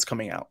omnibus that's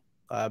coming out.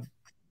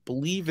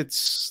 Believe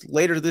it's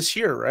later this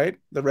year, right?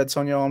 The Red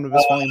Sonja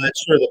omnibus.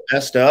 That's for the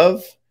best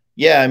of.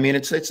 Yeah, I mean,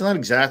 it's not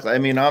exactly. I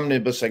mean,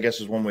 omnibus, I guess,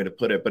 is one way to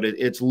put it, but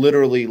it's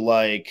literally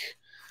like,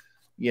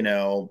 you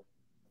know,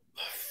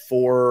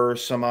 4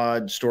 some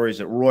odd stories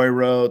that Roy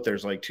wrote.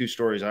 There's like 2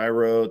 stories I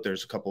wrote.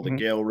 There's a couple that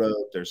Gail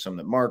wrote. There's some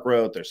that Mark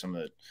wrote. There's some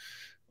that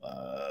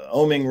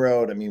Oming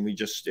wrote. I mean,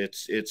 it's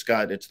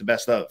the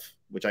best of,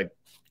 which I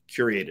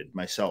curated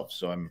myself.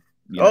 So I'm,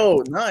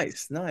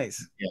 nice.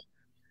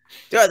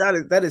 Yeah.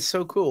 That is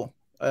so cool.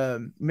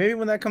 Maybe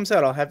when that comes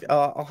out, I'll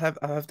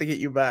have to get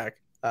you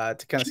back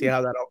to kind of see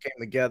how that all came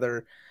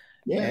together.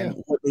 Yeah.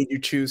 And what made you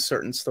choose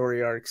certain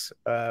story arcs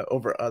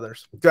over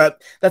others.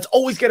 That's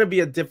always going to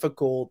be a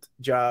difficult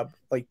job,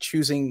 like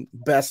choosing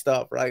best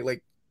of, right?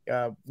 Like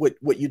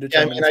what you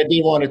determine. Yeah, I mean, I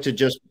did want it to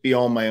just be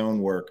all my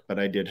own work, but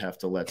I did have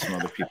to let some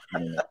other people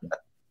in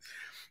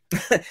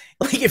it.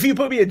 Like if you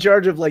put me in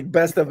charge of like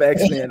best of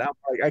X-Men, I'm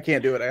like, I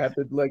can't do it. I have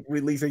to like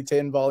release a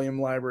 10-volume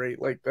library.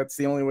 Like that's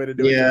the only way to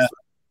do it.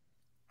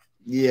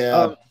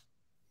 Yeah.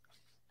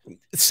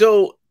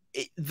 So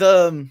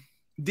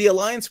the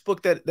Alliance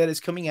book that is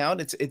coming out,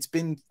 it's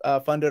been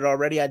funded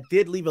already. I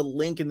did leave a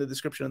link in the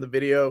description of the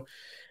video,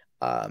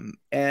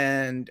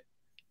 and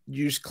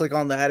you just click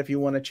on that if you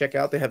want to check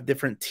out. They have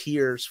different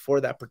tiers for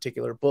that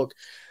particular book.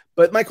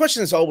 But my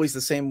question is always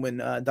the same when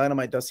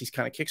Dynamite does these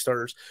kind of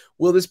Kickstarters.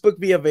 Will this book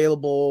be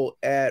available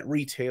at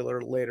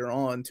retailer later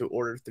on to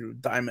order through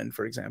Diamond,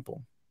 for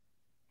example?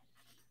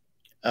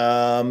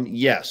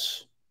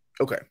 Yes.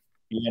 Okay.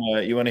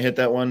 You want to hit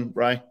that one,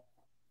 Rye?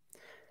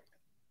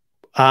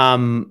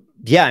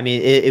 Yeah, I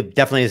mean, it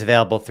definitely is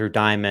available through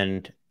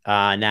Diamond.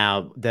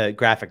 Now the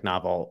graphic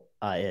novel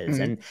is,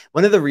 and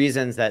one of the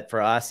reasons that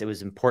for us, it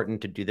was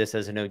important to do this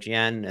as an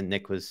OGN, and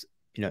Nick was,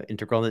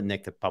 integral to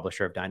Nick, the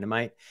publisher of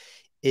Dynamite,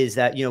 is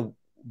that,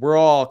 we're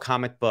all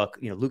comic book,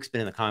 Luke's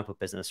been in the comic book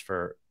business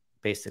for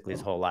basically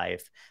his whole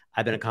life.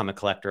 I've been a comic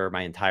collector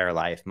my entire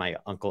life. My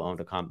uncle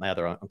owned my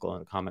other uncle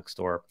owned a comic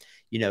store.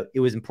 It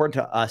was important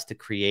to us to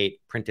create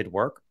printed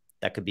work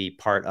that could be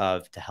part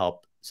of to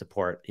help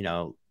support,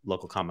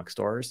 local comic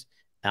stores,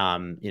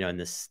 in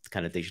this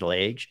kind of digital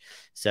age.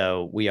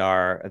 So we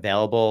are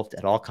available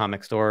at all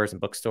comic stores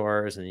and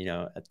bookstores, and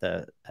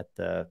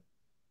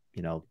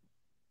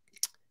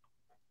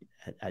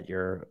at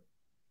your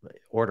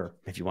order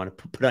if you want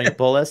to put on your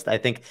pull list. I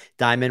think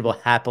Diamond will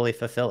happily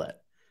fulfill it.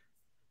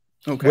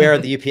 Okay. Where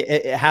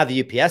how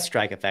the UPS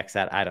strike affects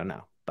that, I don't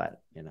know,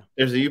 but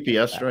there's a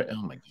UPS strike.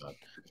 Oh my god.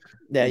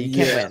 Yeah, you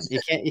can't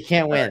win. You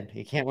can't win.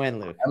 You can't win,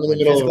 Luke. I'm in the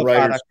middle of a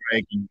writer's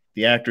strike, and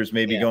the actors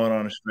may be going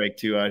on a strike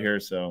too out here.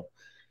 So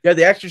yeah,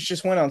 the actors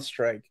just went on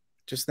strike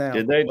just now.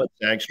 Did they?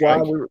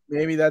 Strike?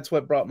 Maybe that's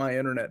what brought my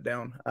internet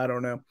down. I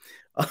don't know.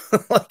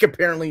 Like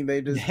apparently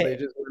they just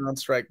went on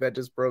strike. That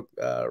just broke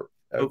a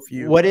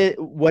few. What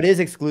is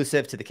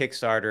exclusive to the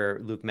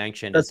Kickstarter Luke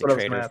mentioned is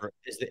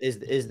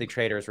the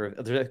traders.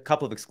 There's a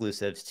couple of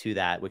exclusives to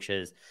that, which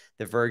is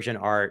the Virgin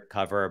art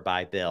cover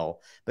by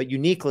Bill, but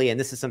uniquely, and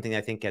this is something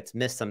I think gets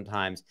missed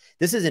sometimes,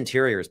 this is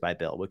interiors by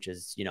Bill, which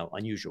is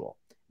unusual.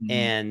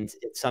 And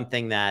it's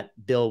something that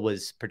Bill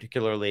was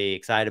particularly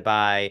excited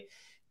by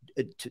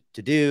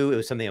to do. It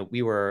was something that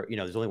we were,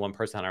 there's only one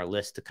person on our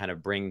list to kind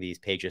of bring these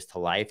pages to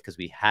life, because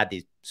we had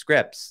these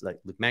scripts, like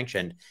Luke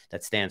mentioned,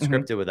 that Stan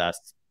scripted with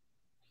us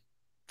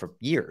for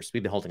years.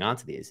 We've been holding on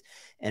to these,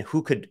 and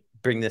who could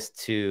bring this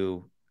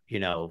to,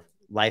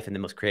 life in the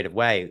most creative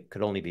way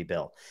could only be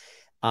Bill.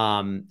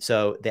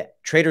 So the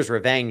Trader's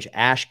Revenge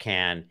Ash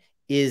Can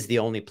is the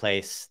only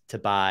place to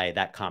buy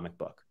that comic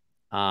book.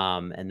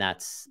 And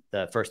that's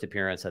the first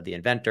appearance of the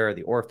Inventor,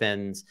 the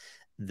Orphans,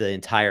 the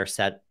entire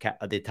set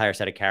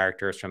of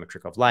characters from A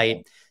Trick of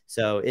Light.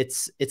 So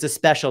it's a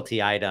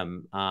specialty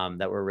item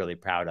that we're really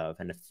proud of.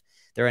 And if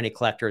there are any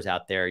collectors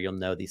out there, you'll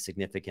know the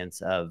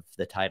significance of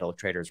the title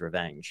Trader's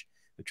Revenge,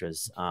 which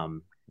was,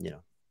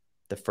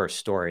 the first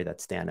story that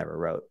Stan ever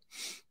wrote.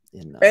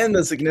 And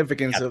the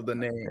significance of the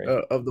name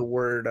of the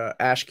word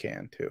Ash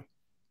Can too.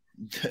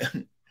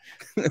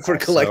 For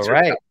collectors.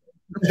 Right.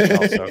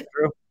 Also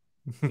true.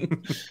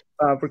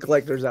 For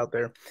collectors out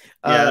there.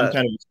 Yeah,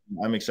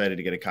 I'm excited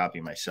to get a copy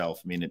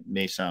myself. I mean, it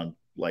may sound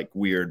like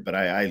weird, but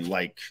I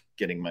like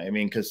getting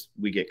because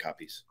we get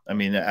copies.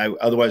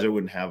 Otherwise I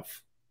wouldn't have,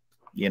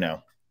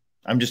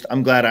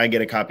 I'm glad I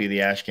get a copy of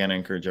the Ash Can. I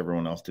encourage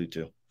everyone else to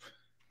too.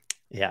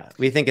 Yeah,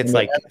 we think it's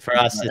like, for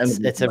us,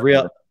 it's a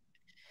real,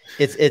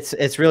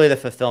 it's really the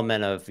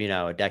fulfillment of,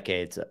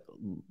 decades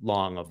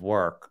long of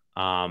work,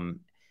 and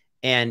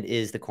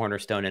is the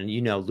cornerstone. And,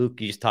 Luke,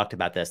 you just talked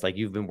about this, like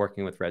you've been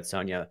working with Red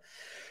Sonja,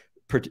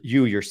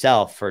 you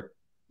yourself, for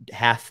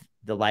half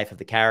the life of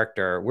the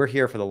character. We're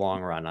here for the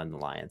long run on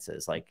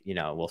Alliances. Like,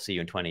 we'll see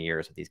you in 20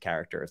 years with these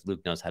characters.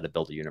 Luke knows how to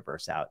build a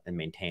universe out and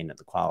maintain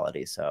the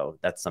quality. So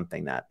that's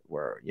something that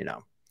we're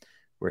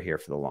here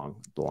for the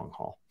long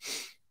haul.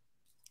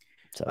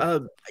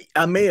 So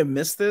I may have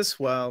missed this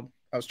while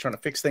I was trying to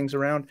fix things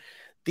around.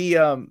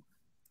 The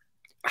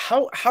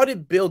how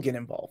did Bill get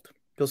involved?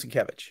 Bill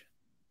Sienkiewicz.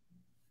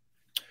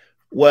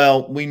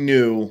 Well, we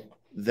knew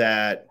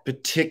that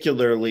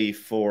particularly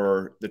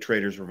for the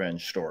Trader's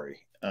Revenge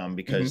story,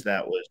 because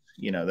that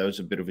was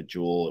a bit of a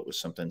jewel. It was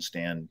something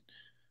Stan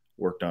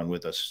worked on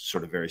with us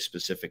sort of very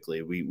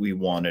specifically. We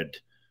wanted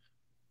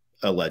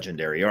a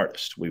legendary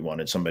artist. We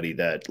wanted somebody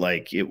that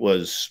like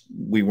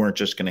we weren't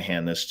just going to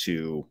hand this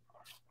to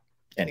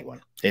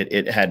anyone.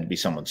 It had to be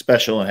someone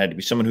special. It had to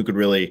be someone who could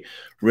really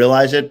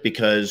realize it,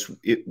 because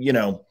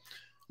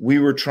we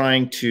were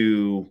trying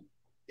to,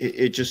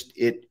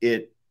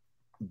 it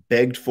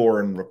begged for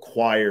and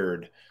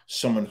required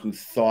someone who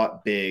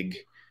thought big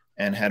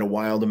and had a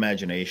wild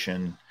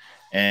imagination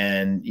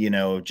and,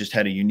 just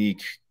had a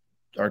unique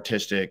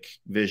artistic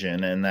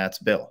vision. And that's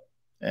Bill.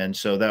 And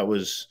so that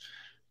was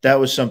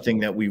something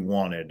that we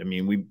wanted. I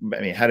mean,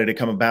 how did it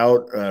come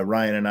about?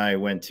 Ryan and I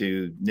went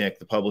to Nick,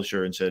 the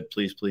publisher, and said,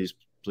 please,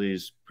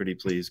 pretty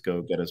please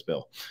go get us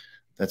Bill.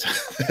 That's how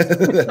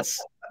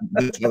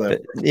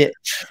that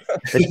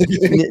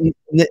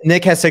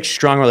Nick has such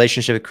strong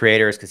relationship with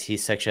creators because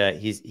he's such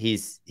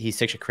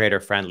a creator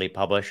friendly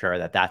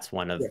publisher that's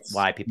one of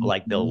why people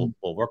like Bill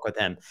will work with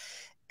him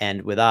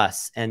and with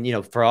us. And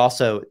for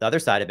also the other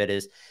side of it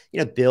is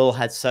Bill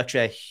had such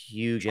a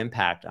huge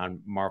impact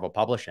on Marvel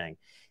publishing,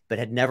 but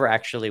had never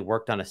actually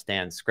worked on a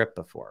Stan script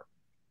before.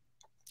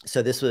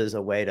 So this was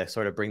a way to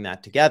sort of bring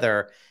that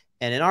together.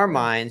 And in our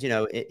minds,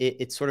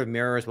 it sort of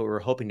mirrors what we were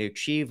hoping to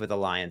achieve with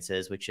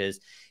alliances, which is,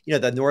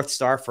 the North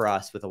Star for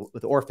us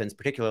with Orphans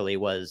particularly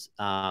was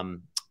the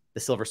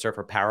Silver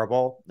Surfer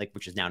Parable,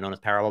 which is now known as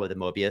Parable, with the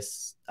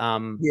Mobius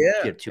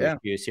two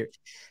issues here.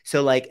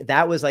 So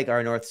that was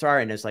our North Star.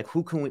 And it's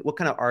what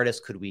kind of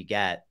artist could we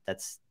get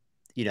that's,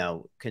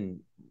 can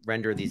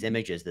render these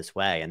images this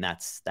way? And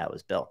that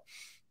was Bill.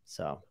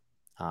 So,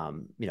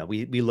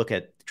 we look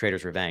at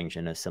Trader's Revenge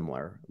in a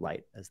similar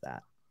light as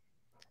that.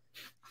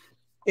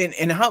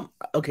 And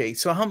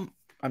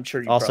I'm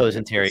sure you also his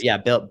interior. Yeah.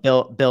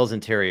 Bill's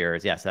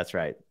interiors. Yes, that's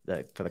right.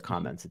 For the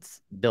comments,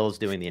 it's Bill's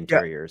doing the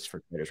interiors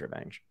for Trader's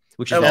Revenge,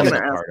 which is also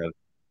part of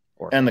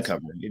Orphans. And the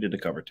cover. You did the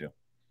cover too.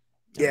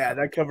 Yeah,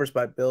 that cover's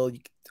by Bill.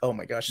 Oh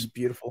my gosh, it's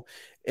beautiful.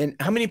 And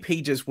how many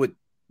pages would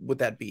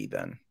that be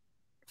then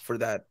for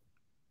that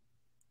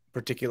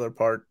particular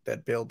part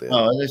that Bill did?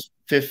 Oh, there's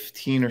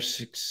 15 or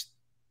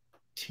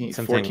 16,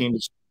 14 to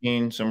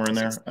 16, somewhere in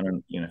there. I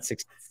don't,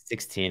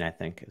 16, I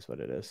think, is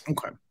what it is.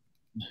 Okay.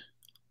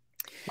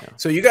 Yeah.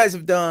 So you guys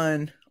have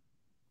done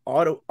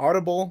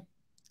Audible,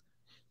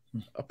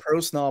 a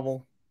prose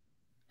novel,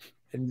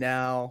 and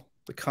now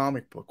the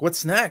comic book.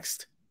 What's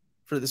next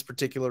for this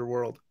particular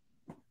world?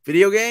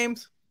 Video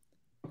games?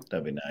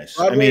 That'd be nice.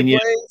 Broadway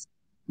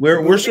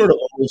we're sort of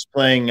always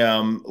playing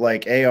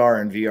like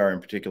AR and VR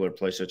in particular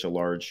play such a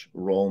large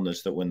role in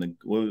this that when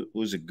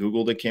was it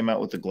Google that came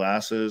out with the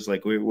glasses?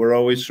 We're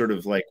always sort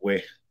of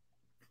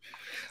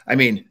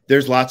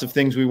there's lots of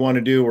things we want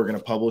to do. We're going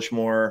to publish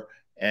more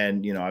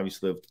and,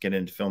 obviously get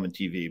into film and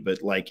TV,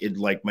 but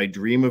my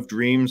dream of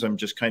dreams, I'm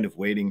just kind of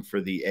waiting for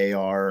the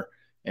AR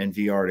and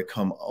VR to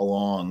come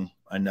along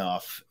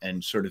enough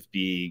and sort of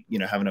be,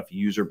 have enough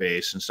user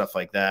base and stuff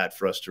like that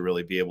for us to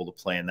really be able to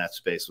play in that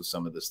space with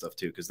some of this stuff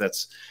too. Cause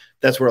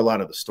that's where a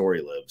lot of the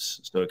story lives.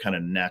 So it kind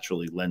of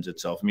naturally lends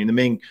itself. One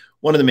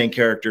of the main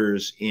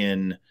characters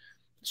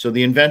so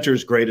the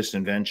inventor's greatest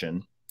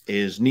invention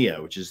is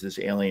Neo, which is this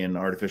alien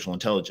artificial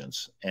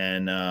intelligence,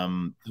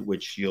 and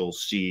which you'll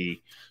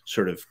see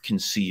sort of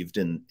conceived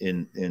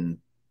in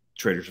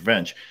Trader's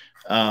Revenge.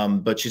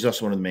 But she's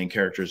also one of the main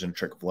characters in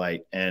Trick of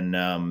Light.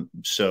 And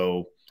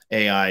so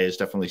AI is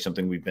definitely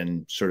something we've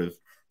been sort of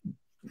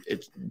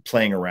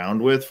playing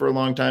around with for a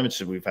long time.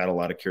 We've had a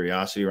lot of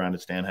curiosity around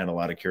it. Stan had a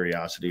lot of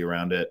curiosity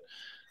around it.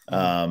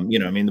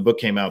 The book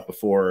came out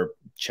before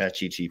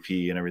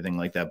ChatGPT and everything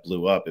like that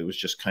blew up. It was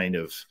just kind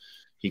of,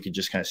 he could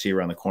just kind of see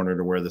around the corner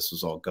to where this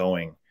was all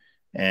going.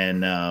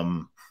 And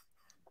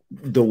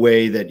the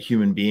way that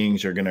human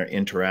beings are going to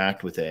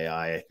interact with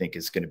AI, I think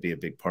is going to be a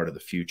big part of the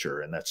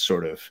future. And that's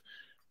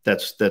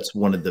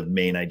one of the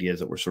main ideas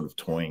that we're sort of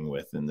toying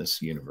with in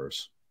this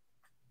universe.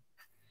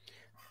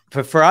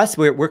 For us,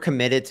 we're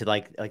committed to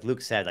like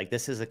Luke said,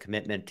 this is a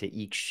commitment to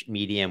each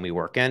medium we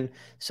work in.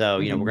 So,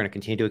 we're going to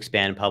continue to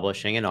expand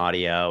publishing and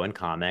audio and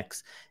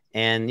comics.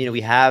 And,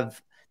 we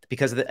have,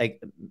 because of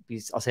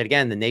I'll say it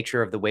again, the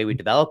nature of the way we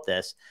develop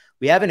this,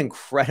 we have an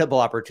incredible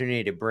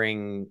opportunity to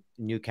bring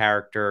new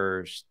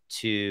characters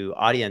to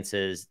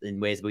audiences in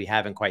ways that we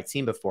haven't quite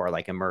seen before,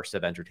 like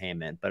immersive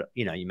entertainment. But,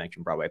 you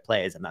mentioned Broadway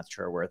plays. I'm not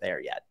sure we're there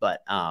yet,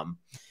 but,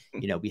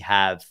 we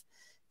have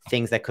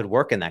things that could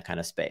work in that kind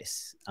of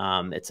space.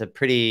 It's a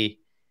pretty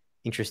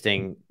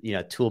interesting,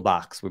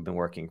 toolbox we've been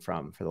working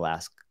from for the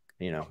last,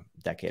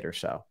 decade or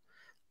so.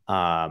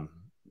 But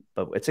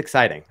it's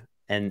exciting.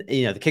 And,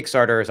 the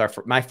Kickstarter is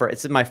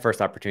it's my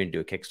first opportunity to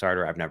do a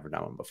Kickstarter. I've never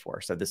done one before.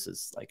 So this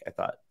is I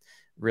thought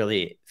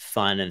really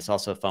fun. And it's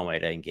also a fun way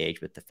to engage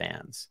with the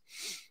fans.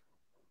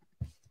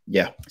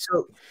 Yeah.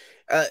 So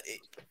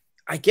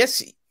I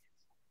guess,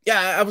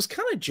 I was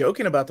kind of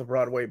joking about the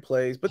Broadway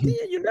plays, but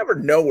you never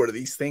know where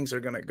these things are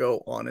going to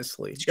go,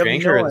 honestly.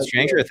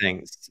 Stranger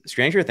Things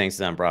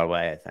is on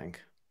Broadway, I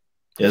think.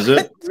 Is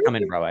it? It's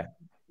coming to Broadway.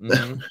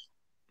 Mm-hmm.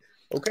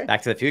 Okay.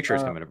 Back to the Future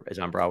is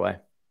on Broadway.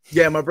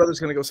 Yeah, my brother's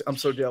going to go. I'm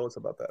so jealous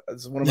about that.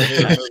 It's one of my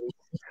favorite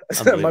movies.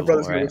 My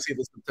brother's right? going to see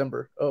this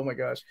September. Oh my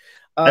gosh.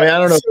 I mean, I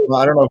don't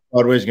know if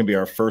Broadway is going to be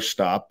our first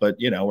stop, but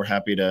you know, we're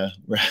happy to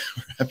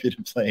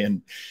play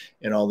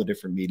in all the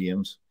different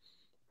mediums.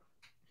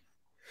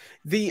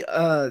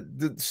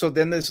 So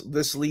then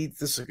this leads,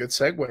 this is a good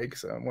segue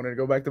because I wanted to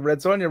go back to Red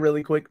Sonja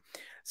really quick.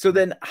 So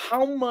then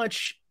how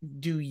much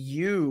do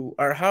you,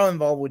 or how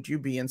involved would you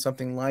be in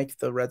something like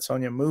the Red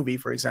Sonja movie,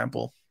 for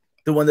example,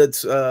 the one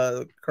that's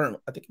current?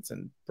 I think it's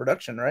in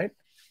production, right?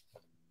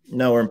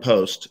 No, we're in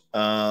post.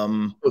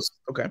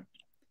 Okay.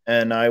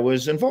 And I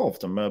was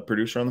involved. I'm a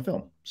producer on the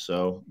film,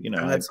 so you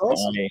know, that's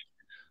awesome.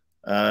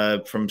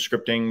 From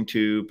scripting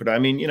to, but I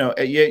mean, you know,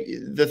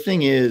 the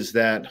thing is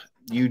that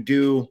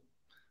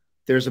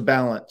there's a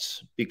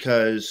balance,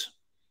 because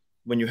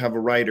when you have a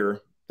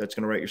writer that's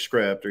going to write your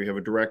script, or you have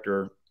a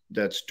director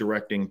that's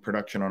directing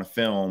production on a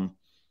film,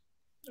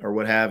 or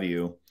what have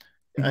you,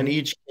 in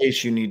each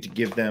case, you need to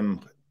give them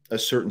a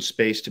certain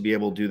space to be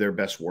able to do their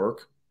best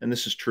work. And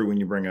this is true when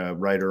you bring a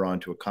writer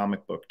onto a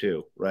comic book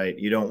too, right?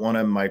 You don't want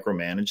to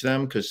micromanage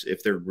them, because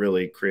if they're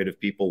really creative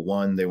people,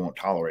 one, they won't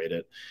tolerate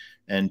it.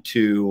 And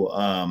two,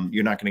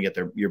 you're not going to get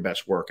your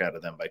best work out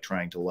of them by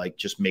trying to like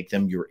just make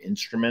them your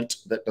instrument.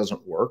 That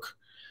doesn't work.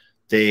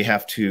 They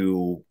have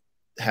to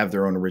have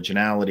their own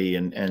originality.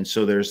 And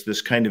so there's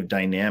this kind of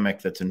dynamic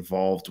that's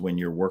involved when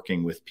you're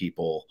working with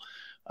people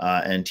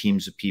and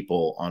teams of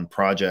people on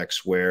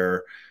projects,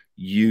 where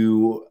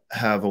you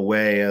have a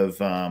way of,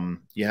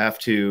 you have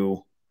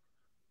to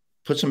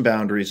put some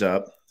boundaries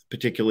up,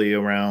 particularly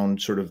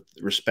around sort of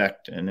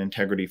respect and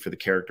integrity for the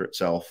character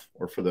itself,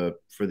 or for the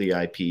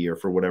IP, or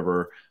for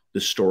whatever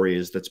the story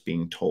is that's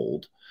being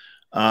told.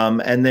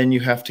 And then you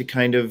have to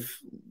kind of,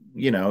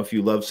 you know, if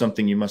you love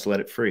something, you must let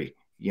it free,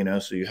 you know,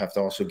 so you have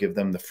to also give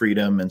them the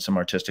freedom and some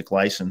artistic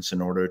license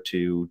in order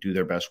to do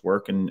their best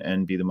work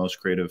and be the most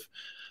creative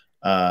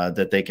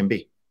that they can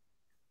be.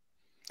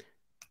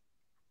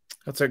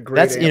 That's a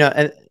great answer. You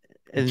know,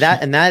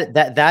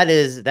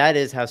 that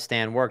is how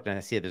Stan worked. And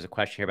I see there's a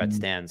question here about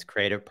Stan's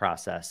creative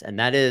process. And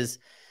that is,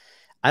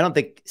 I don't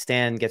think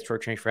Stan gets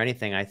shortchanged for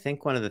anything. I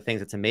think one of the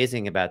things that's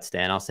amazing about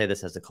Stan, I'll say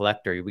this as a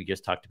collector, we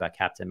just talked about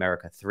Captain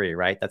America 3,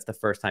 right? That's the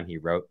first time he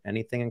wrote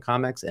anything in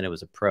comics, and it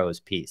was a prose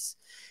piece.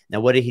 Now,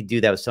 what did he do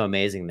that was so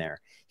amazing there?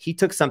 He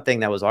took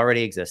something that was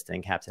already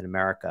existing, Captain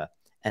America,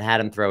 and had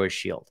him throw his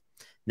shield.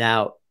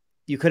 Now,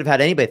 you could have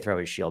had anybody throw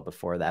his shield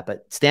before that,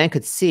 but Stan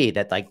could see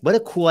that, like, what a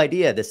cool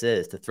idea this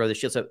is to throw the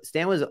shield. So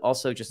Stan was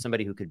also just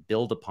somebody who could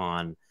build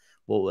upon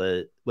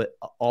what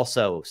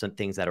also some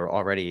things that are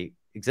already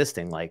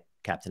existing, like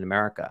Captain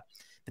America.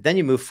 But then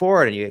you move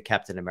forward and you get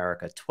Captain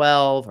America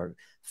 12 or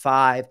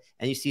 5,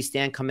 and you see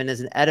Stan come in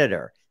as an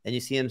editor, and you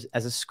see him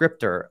as a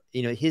scripter.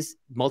 You know, his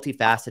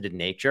multifaceted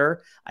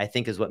nature, I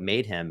think, is what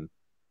made him,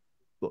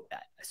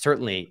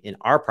 certainly in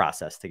our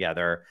process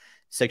together,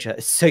 such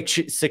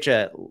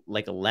a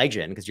like a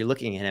legend, because you're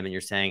looking at him and you're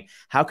saying,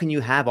 how can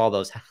you have all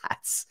those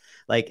hats?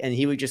 Like, and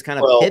he would just kind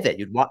of pivot.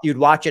 You'd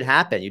watch it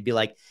happen. You'd be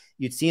like,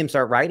 you'd see him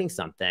start writing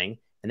something,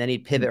 and then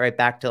he'd pivot right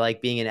back to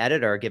like being an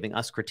editor, giving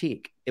us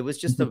critique. It was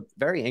just a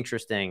very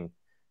interesting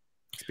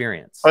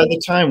experience. By the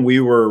time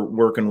we were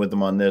working with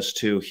him on this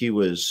too, he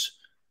was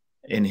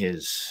in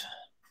his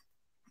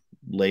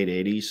late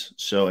 80s.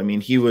 So, I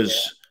mean, he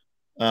was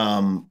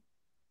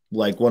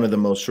like one of the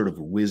most sort of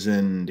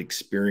wizened,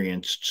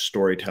 experienced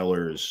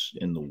storytellers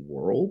in the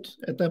world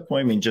at that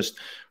point. I mean, just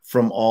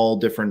from all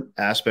different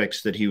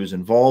aspects that he was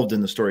involved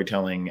in the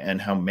storytelling,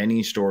 and how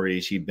many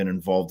stories he'd been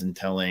involved in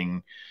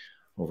telling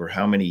over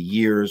how many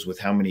years with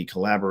how many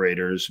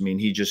collaborators. I mean,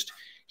 he just,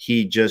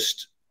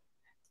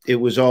 it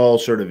was all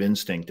sort of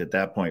instinct at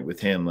that point with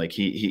him. Like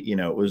he, you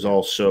know, it was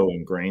all so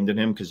ingrained in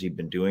him because he'd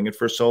been doing it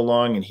for so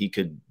long, and he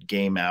could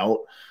game out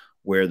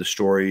where the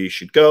story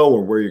should go,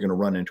 or where you're going to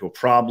run into a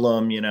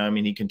problem. You know, I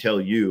mean, he can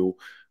tell you,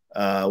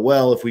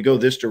 well, if we go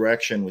this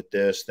direction with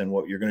this, then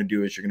what you're going to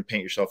do is you're going to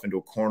paint yourself into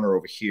a corner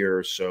over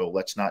here. So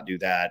let's not do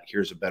that.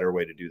 Here's a better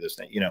way to do this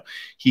thing. You know,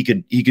 he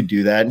could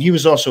do that. And he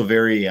was also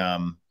very,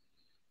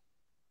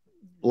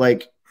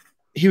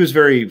 he was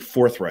very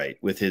forthright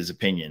with his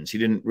opinions. He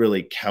didn't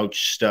really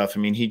couch stuff. I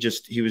mean,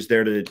 he was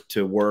there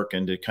to work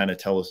and to kind of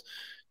tell us,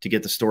 to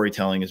get the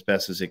storytelling as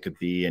best as it could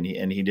be. And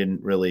he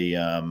didn't really,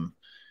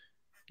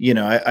 you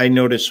know, I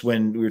noticed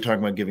when we were talking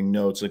about giving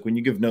notes, like when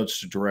you give notes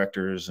to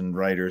directors and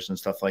writers and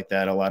stuff like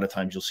that, a lot of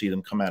times you'll see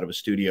them come out of a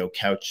studio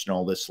couched and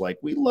all this, like,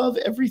 we love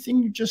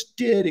everything you just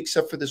did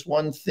except for this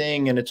one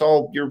thing, and it's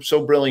all, you're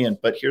so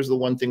brilliant, but here's the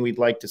one thing we'd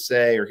like to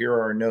say, or here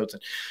are our notes.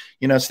 And,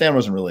 you know, Stan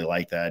wasn't really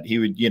like that. He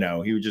would, you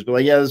know, he would just be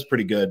like, yeah, this is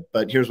pretty good,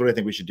 but here's what I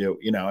think we should do.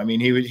 You know, I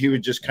mean, he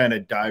would just kind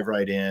of dive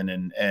right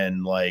in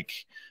and like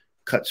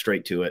cut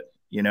straight to it,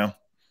 you know?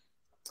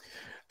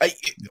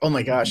 Oh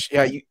my gosh.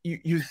 Yeah.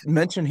 You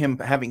mentioned him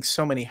having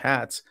so many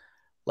hats.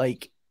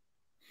 Like,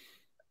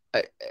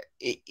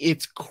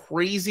 it's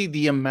crazy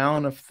the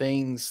amount of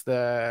things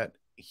that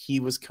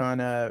he was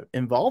kind of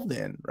involved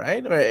in,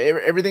 right?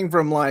 Everything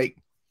from like,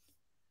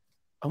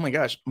 oh my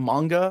gosh,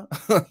 manga,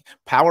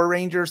 Power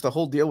Rangers, the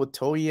whole deal with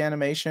Toei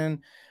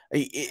Animation.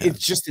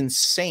 It's just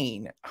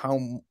insane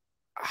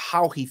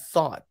how he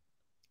thought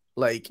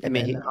Like, I and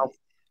mean, then how,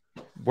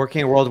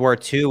 working in World War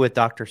II with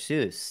Dr.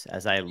 Seuss,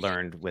 as I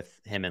learned with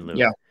him and Luke.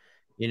 Yeah.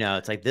 You know,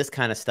 it's like this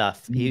kind of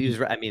stuff. He was,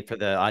 I mean, for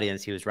the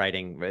audience, he was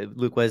writing,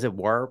 Luke, was it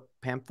war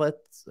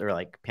pamphlets or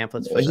like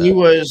pamphlets for He the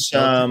was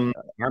army or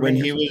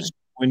something?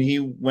 when he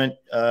went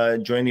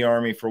joined the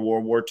army for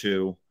World War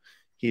II.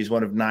 He's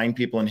one of 9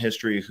 people in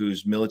history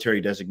whose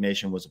military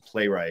designation was a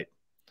playwright,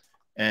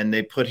 and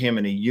they put him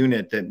in a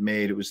unit that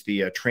made, it was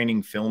the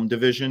training film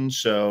division.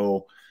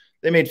 So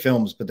they made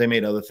films, but they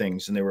made other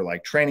things, and they were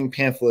like training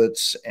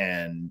pamphlets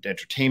and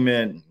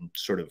entertainment, and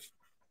sort of,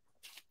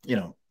 you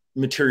know,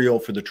 material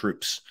for the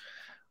troops.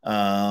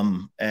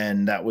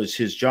 And that was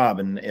his job.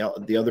 And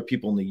the other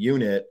people in the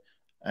unit,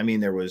 I mean,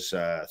 there was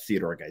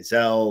Theodore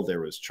Geisel,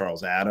 there was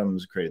Charles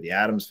Addams, who created the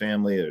Addams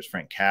Family. There's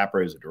Frank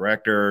Capra as a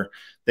director.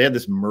 They had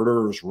this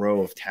murderer's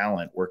row of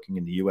talent working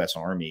in the U.S.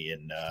 Army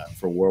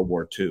for World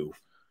War II.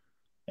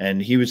 And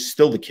he was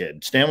still the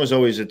kid. Stan was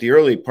always, at the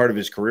early part of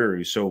his career, he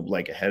was so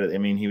like ahead of, I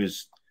mean, he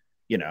was,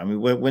 you know, I mean,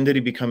 when did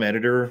he become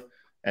editor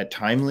at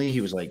Timely?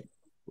 He was like,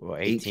 Well,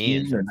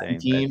 18 or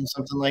 19, but,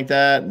 something like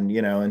that. And,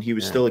 you know, and he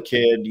was still a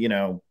kid, you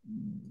know,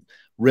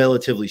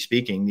 relatively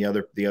speaking. The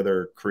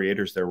other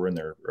creators there were in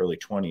their early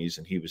 20s,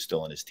 and he was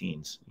still in his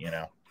teens, you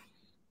know.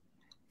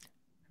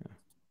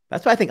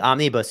 That's why I think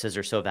omnibuses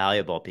are so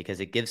valuable, because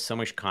it gives so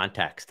much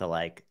context to,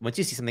 like, once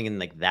you see something in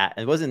like that,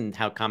 it wasn't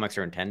how comics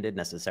are intended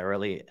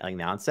necessarily, like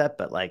the onset,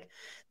 but like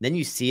then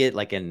you see it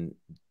like in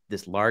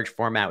this large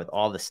format with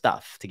all the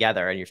stuff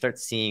together, and you start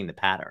seeing the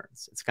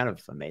patterns. It's kind of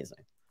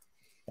amazing.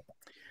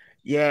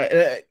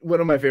 yeah, one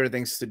of my favorite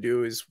things to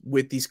do is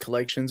with these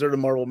collections or the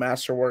Marvel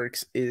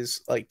Masterworks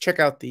is like check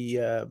out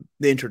the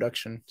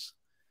introductions,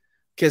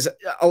 because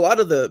a lot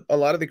of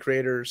the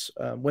creators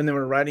when they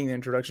were writing the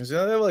introductions, you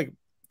know, they were like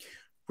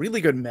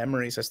really good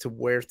memories as to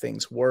where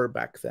things were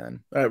back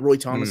then. Roy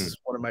Thomas is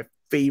one of my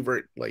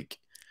favorite. Like,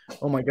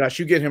 oh my gosh,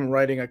 you get him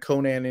writing a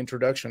Conan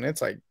introduction,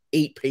 it's like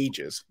 8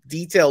 pages,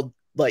 detailed,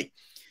 like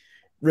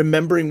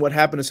remembering what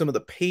happened to some of the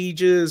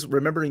pages,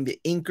 remembering the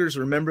inkers,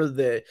 remember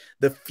the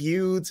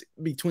feuds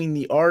between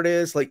the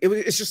artists. Like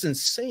it's just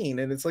insane,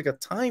 and it's like a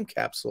time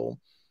capsule.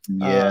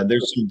 Yeah,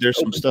 there's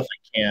some stuff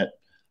I can't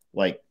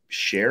like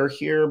share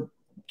here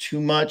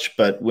too much,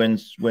 but when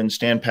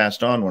Stan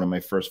passed on, one of my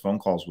first phone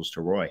calls was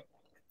to Roy.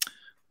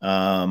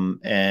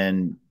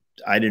 And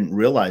I didn't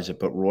realize it,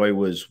 but Roy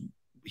was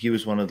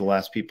one of the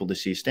last people to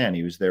see Stan.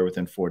 He was there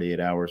within 48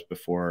 hours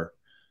before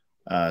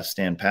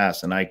Stan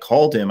passed. And I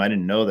called him. I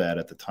didn't know that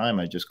at the time.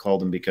 I just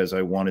called him because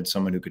I wanted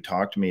someone who could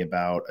talk to me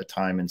about a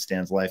time in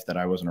Stan's life that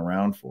I wasn't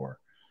around for.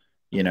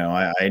 You know,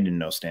 I didn't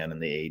know Stan in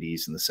the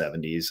 80s and the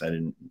 70s.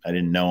 I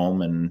didn't know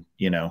him. And,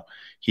 you know,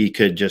 he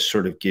could just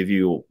sort of give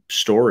you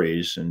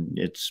stories, and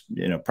it's,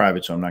 you know,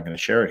 private, so I'm not going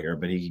to share it here,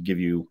 but he could give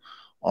you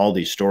all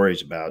these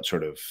stories about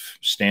sort of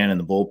Stan in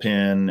the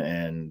bullpen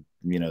and,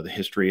 you know, the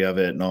history of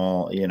it and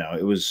all. You know,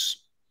 it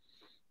was,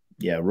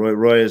 yeah,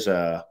 Roy is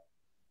a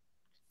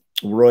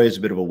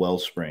bit of a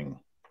wellspring,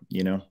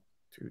 you know.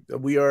 Dude,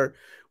 we're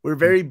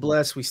very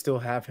blessed we still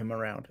have him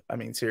around. I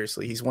mean,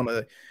 seriously, he's one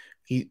of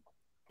the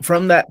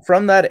from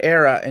that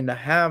era, and to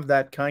have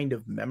that kind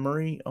of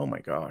memory, oh my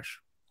gosh.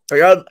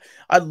 Like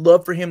I'd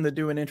love for him to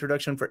do an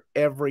introduction for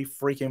every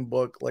freaking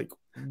book, like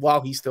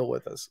while he's still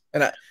with us.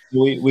 And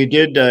we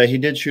did he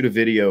did shoot a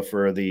video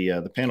for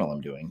the panel I'm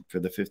doing for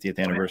the 50th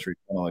anniversary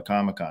panel at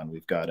Comic-Con.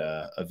 We've got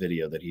a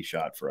video that he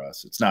shot for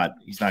us. He's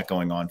not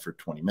going on for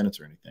 20 minutes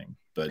or anything,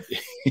 but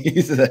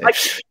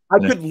I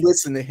could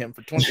listen to him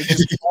for 20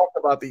 just talk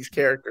about these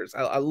characters.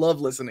 I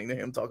love listening to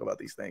him talk about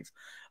these things.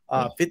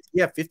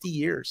 50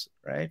 years,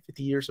 right?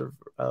 50 years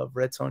of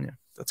Red Sonja.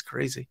 That's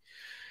crazy.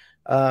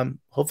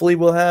 Hopefully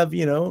we'll have,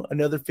 you know,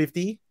 another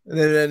 50 and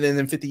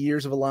then 50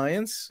 years of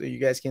Alliance, so you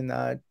guys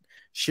can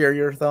share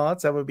your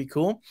thoughts. That would be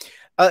cool.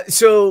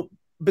 So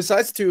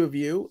besides the two of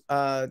you,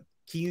 can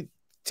you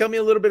tell me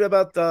a little bit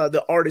about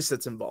the artist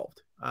that's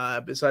involved,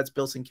 besides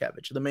Bill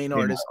Sienkiewicz, the main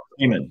artist?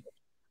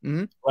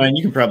 Mm-hmm. Ryan,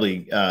 you can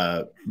probably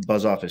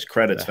buzz off his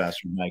credits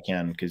faster than I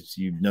can, because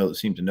you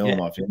seem to know him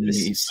off.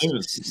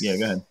 Yeah,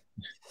 go ahead.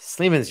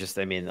 Sleeman's just,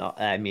 I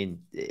mean,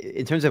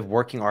 in terms of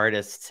working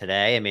artists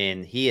today, I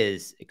mean, he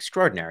is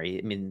extraordinary.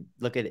 I mean,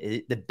 look at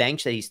the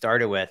bench that he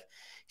started with.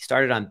 He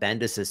started on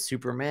Bendis's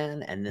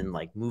Superman, and then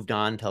like moved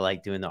on to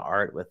like doing the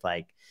art with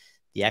like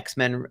the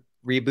X-Men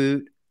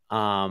reboot. You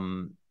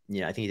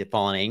know, I think he did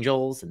Fallen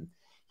Angels, and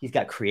he's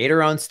got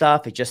creator-owned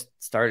stuff. He just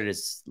started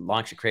his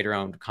launch a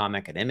creator-owned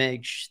comic at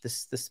Image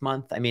this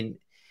month. I mean,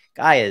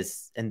 guy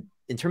is, and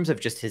in terms of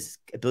just his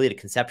ability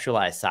to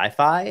conceptualize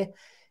sci-fi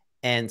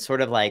and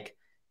sort of like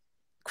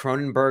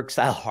Cronenberg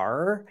style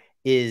horror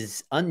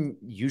is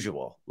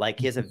unusual. Like,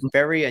 he has a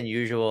very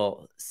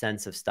unusual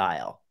sense of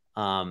style.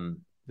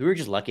 We were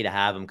just lucky to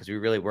have him, because we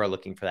really were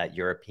looking for that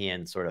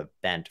European sort of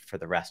bent for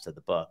the rest of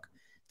the book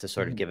to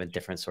sort of give a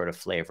different sort of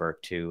flavor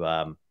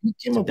to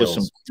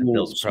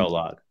Bill's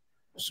prologue.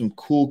 Some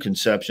cool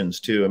conceptions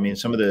too. I mean,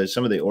 some of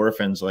the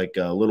orphans, like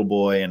Little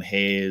Boy and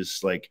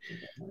Hayes, like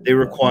they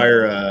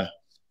require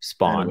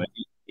Spawn. Anyway,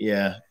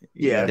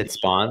 yeah. Did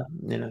Spawn,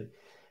 you know?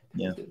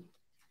 Yeah.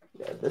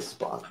 Yeah, this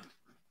spot.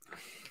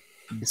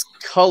 His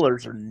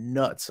colors are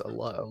nuts. I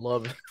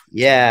love it.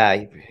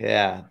 Yeah,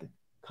 yeah. The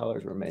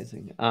colors were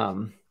amazing.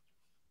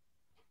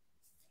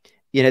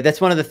 You know,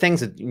 that's one of the things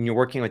that when you're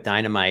working with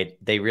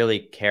Dynamite, they really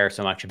care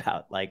so much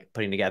about like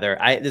putting together.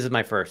 This is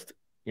my first,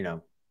 you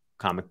know,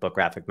 comic book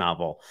graphic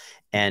novel,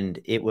 and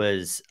it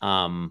was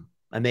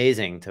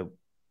amazing to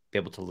be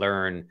able to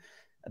learn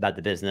about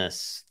the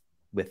business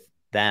with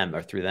them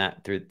or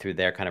through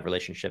their kind of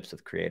relationships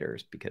with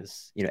creators,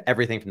 because you know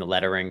everything from the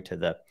lettering to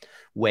the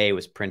way it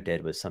was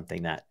printed was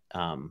something that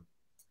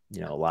you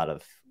know a lot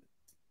of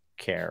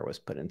care was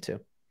put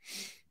into.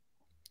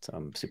 So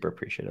I'm super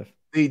appreciative.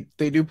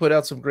 They do put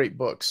out some great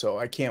books, so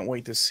I can't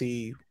wait to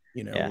see,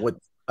 you know, Yeah.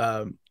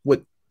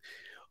 what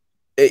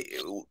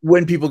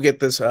when people get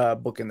this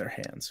book in their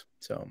hands.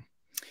 So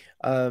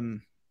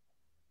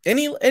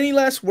any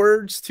last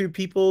words to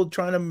people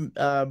trying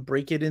to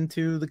break it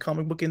into the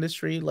comic book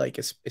industry, like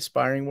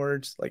aspiring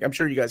words? Like, I'm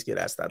sure you guys get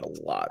asked that a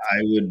lot.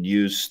 I would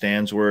use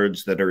Stan's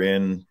words that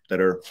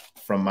are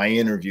from my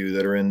interview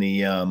that are in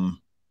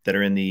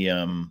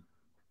the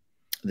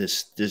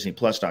this Disney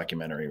Plus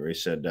documentary, where he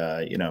said,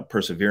 you know,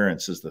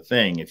 perseverance is the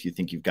thing. If you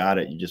think you've got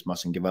it, you just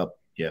mustn't give up.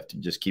 You have to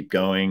just keep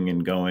going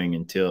and going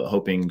until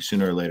hoping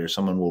sooner or later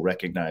someone will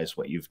recognize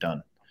what you've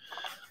done.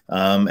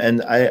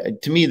 And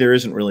to me, there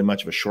isn't really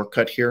much of a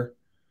shortcut here.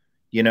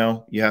 You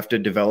know, you have to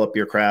develop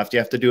your craft. You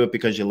have to do it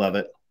because you love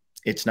it.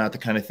 It's not the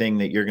kind of thing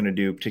that you're going to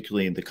do,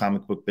 particularly in the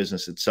comic book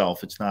business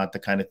itself. It's not the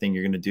kind of thing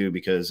you're going to do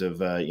because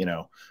of, you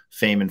know,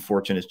 fame and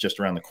fortune is just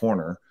around the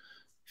corner.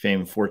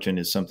 Fame and fortune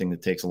is something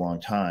that takes a long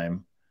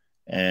time,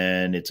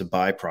 and it's a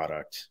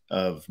byproduct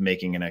of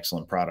making an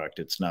excellent product.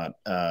 It's not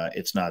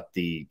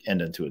the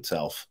end unto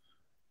itself,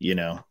 you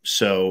know?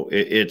 So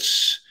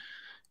it's,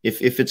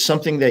 if it's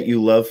something that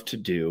you love to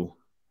do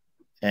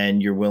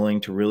and you're willing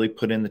to really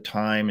put in the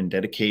time and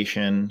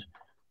dedication.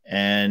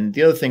 And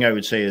the other thing I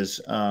would say is,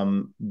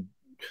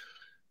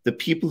 the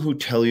people who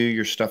tell you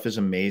your stuff is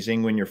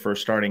amazing when you're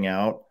first starting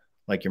out,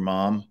 like your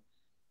mom,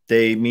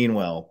 they mean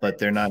well, but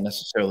they're not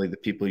necessarily the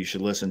people you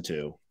should listen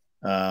to.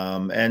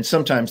 And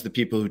sometimes the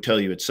people who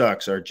tell you it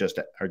sucks are just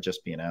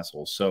being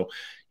assholes. So,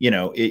 you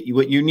know,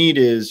 what you need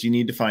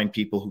to find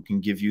people who can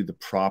give you the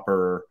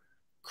proper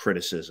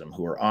criticism,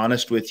 who are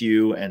honest with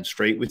you and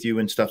straight with you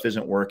when stuff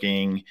isn't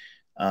working.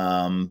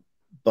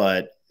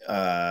 But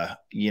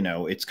you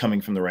know, it's coming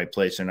from the right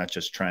place. They're not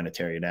just trying to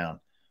tear you down.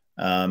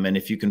 And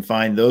if you can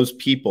find those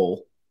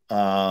people,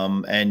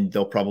 and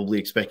they'll probably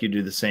expect you to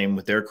do the same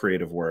with their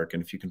creative work.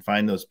 And if you can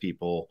find those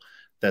people,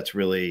 that's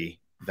really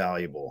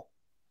valuable.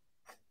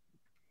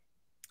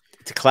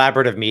 It's a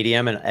collaborative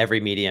medium, and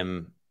every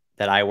medium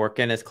that I work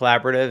in is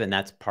collaborative. And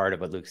that's part of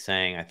what Luke's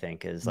saying, I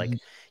think, is like,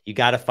 you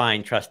got to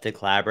find trusted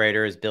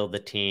collaborators, build the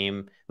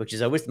team, which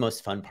is always the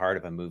most fun part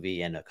of a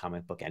movie and a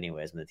comic book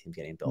anyways, when the team's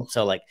getting built.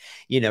 So like,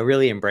 you know,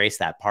 really embrace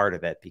that part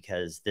of it,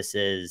 because it's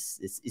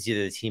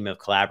either the team of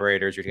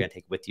collaborators you're going to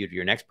take with you to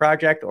your next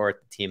project, or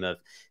the team of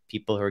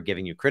people who are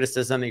giving you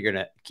criticism that you're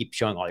going to keep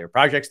showing all your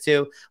projects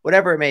to,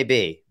 whatever it may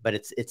be. But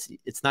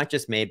it's not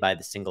just made by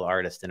the single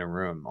artist in a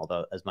room,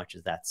 although as much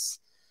as that's,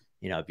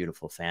 you know, a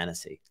beautiful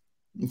fantasy.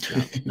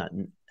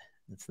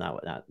 It's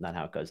not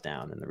how it goes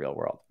down in the real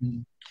world.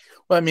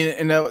 Well, I mean,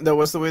 and that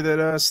was the way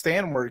that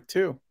Stan worked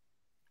too,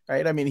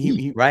 right? I mean,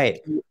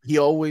 he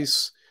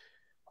always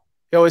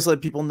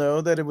let people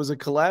know that it was a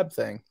collab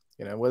thing,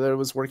 you know, whether it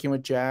was working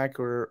with Jack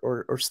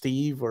or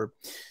Steve or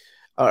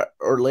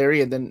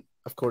Larry. And then,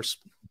 of course,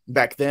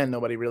 back then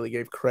nobody really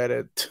gave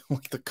credit to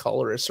like the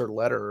colorists or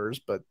letterers,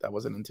 but that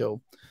wasn't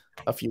until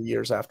a few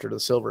years after the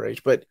Silver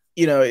Age. But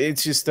you know,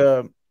 it's just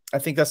I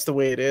think that's the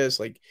way it is.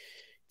 Like,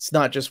 it's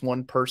not just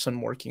one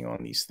person working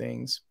on these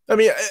things. I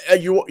mean,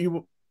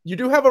 you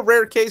do have a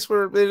rare case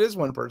where it is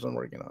one person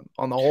working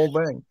on the whole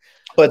thing.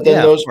 But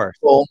then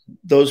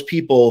those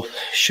people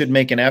should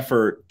make an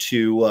effort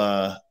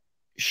to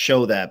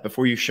show that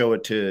before you show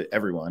it to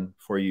everyone,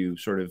 before you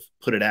sort of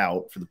put it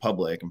out for the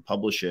public and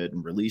publish it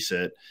and release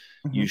it.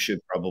 You should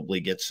probably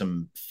get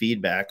some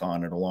feedback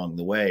on it along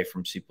the way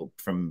from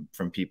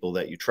people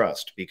that you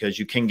trust, because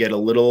you can get a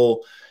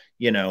little,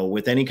 you know,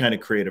 with any kind of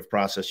creative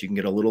process, you can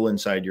get a little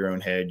inside your own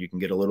head, you can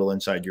get a little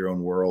inside your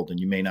own world, and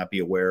you may not be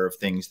aware of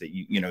things that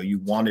you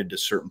wanted a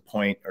certain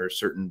point or a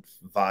certain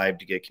vibe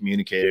to get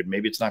communicated.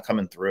 Maybe it's not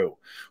coming through,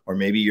 or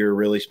maybe you're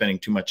really spending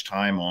too much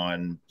time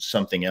on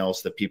something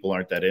else that people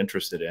aren't that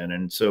interested in.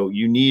 And so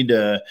you need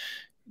a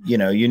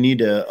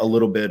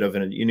little bit of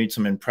you need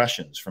some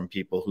impressions from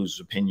people whose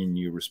opinion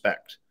you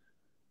respect.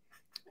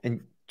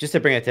 And just to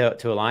bring it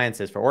to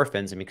alliances for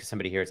orphans, I mean, because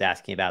somebody here is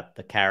asking about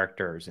the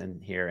characters in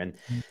here, and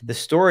the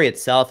story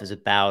itself is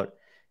about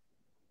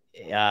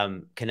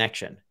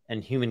connection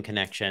and human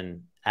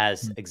connection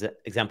as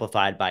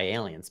exemplified by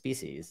alien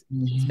species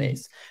in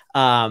space.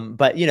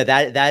 But you know,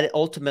 that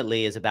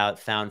ultimately is about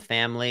found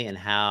family and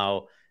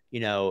how,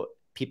 you know,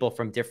 people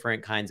from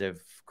different kinds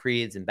of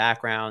creeds and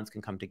backgrounds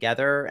can come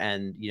together,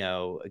 and you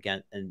know,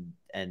 again,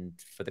 and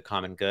for the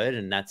common good.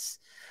 And that's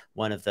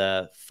one of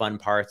the fun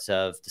parts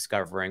of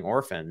discovering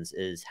orphans,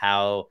 is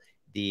how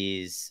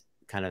these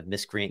kind of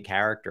miscreant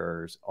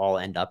characters all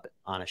end up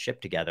on a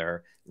ship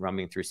together,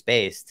 roaming through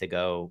space to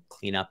go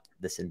clean up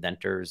this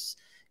inventor's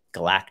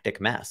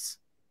galactic mess,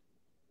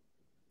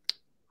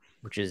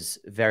 which is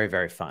very,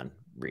 very fun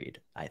read,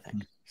 I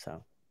think.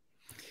 So,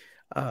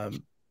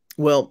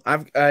 well,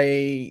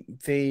 they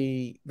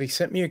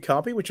sent me a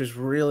copy, which was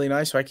really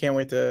nice. So I can't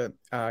wait to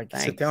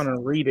sit down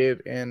and read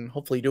it and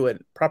hopefully do a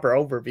proper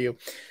overview.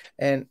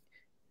 And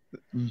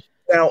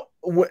now,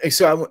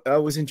 so I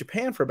was in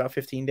Japan for about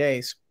 15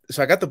 days.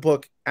 So I got the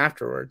book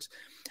afterwards.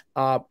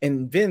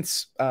 And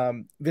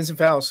Vincent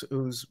Faust,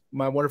 who's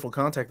my wonderful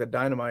contact at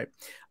Dynamite,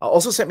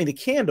 also sent me the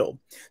Kindle.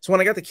 So when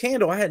I got the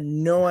Kindle, I had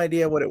no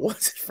idea what it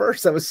was at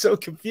first. I was so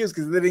confused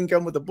because they didn't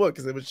come with the book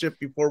because it was shipped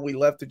before we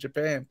left to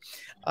Japan.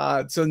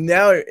 So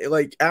now,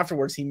 like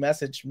afterwards, he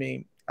messaged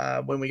me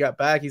when we got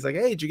back. He's like,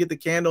 "Hey, did you get the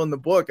Kindle and the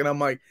book?" And I'm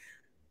like,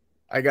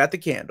 "I got the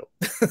Kindle."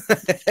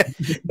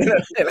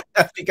 and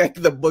I think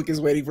the book is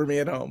waiting for me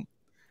at home.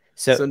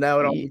 So now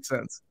it all makes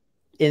sense.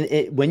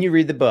 When you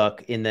read the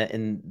book, in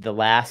the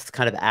last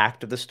kind of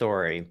act of the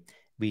story,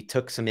 we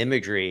took some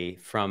imagery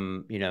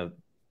from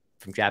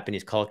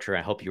Japanese culture.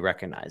 I hope you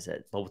recognize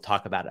it, but we'll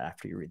talk about it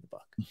after you read the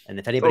book. And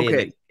if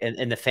anybody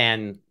in the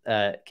fan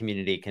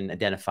community can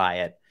identify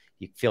it,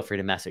 you feel free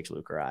to message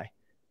Luke or I.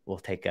 We'll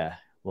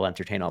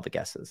entertain all the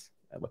guesses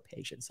at what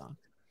page it's on.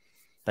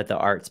 But the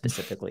art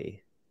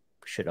specifically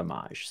should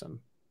homage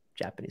some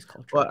Japanese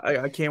culture. Well,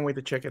 I can't wait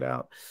to check it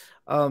out.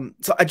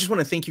 So I just want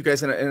to thank you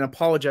guys and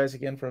apologize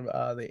again for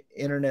the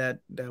internet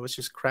that was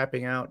just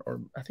crapping out,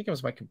 or I think it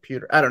was my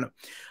computer. I don't know.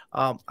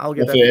 I'll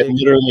get that. It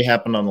literally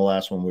happened on the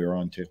last one we were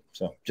on too.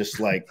 So just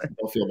like,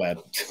 don't feel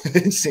bad.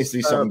 It seems to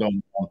be something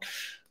going on.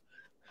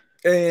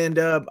 And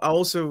I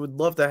also would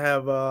love to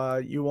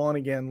have you on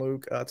again,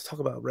 Luke, to talk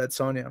about Red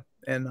Sonja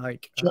and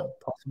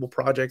possible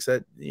projects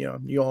that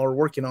you all are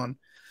working on.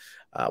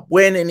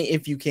 When and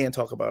if you can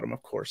talk about them,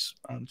 of course.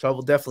 So I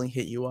will definitely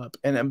hit you up.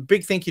 And a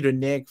big thank you to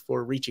Nick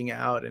for reaching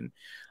out and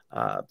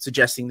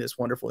suggesting this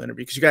wonderful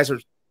interview,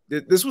 because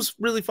this was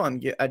really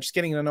fun. Just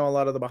getting to know a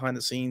lot of the behind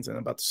the scenes and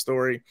about the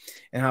story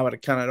and how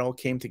it kind of all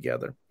came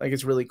together. Like,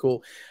 it's really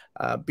cool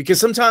because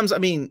sometimes, I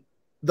mean,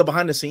 the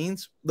behind the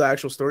scenes, the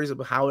actual stories of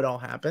how it all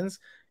happens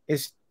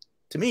is,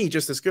 to me,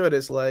 just as good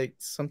as like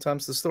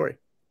sometimes the story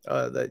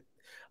that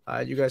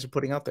you guys are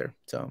putting out there.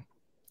 So,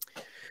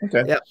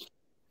 okay. Yeah.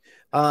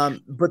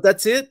 But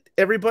that's it,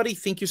 everybody.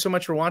 Thank you so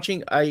much for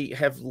watching. I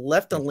have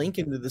left a link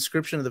in the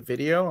description of the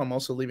video. I'm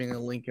also leaving a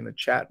link in the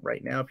chat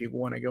right now if you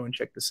want to go and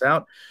check this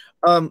out.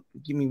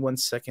 Give me 1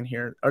 second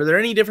here. Are there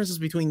any differences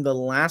between the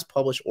last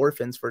published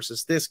Orphans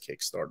versus this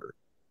Kickstarter?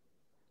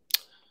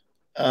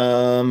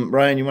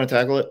 Ryan, you want to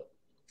tackle it?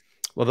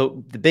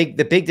 Well, the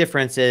big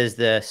difference is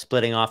the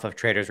splitting off of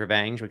Trader's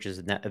Revenge, which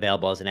is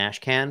available as an ash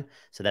can.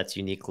 So that's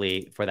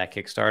uniquely for that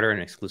Kickstarter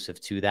and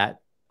exclusive to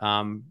that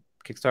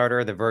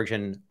Kickstarter. The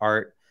Virgin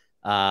art,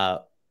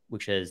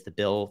 which is the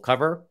bill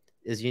cover,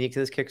 is unique to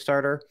this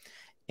Kickstarter.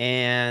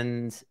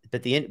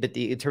 But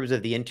in terms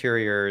of the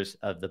interiors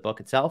of the book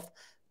itself,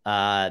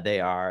 they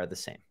are the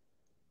same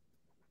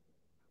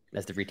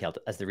as the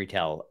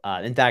retail.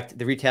 In fact,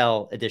 the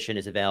retail edition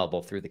is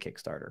available through the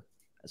Kickstarter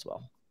as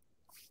well.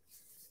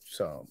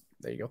 So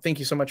there you go. Thank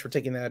you so much for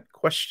taking that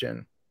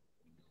question.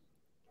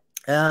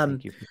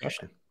 Thank you for the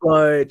question.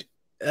 But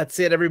that's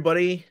it,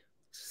 everybody.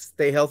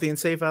 Stay healthy and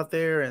safe out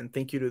there, and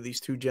thank you to these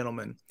two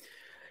gentlemen.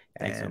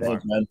 Thanks so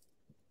much, man.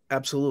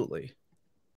 Absolutely.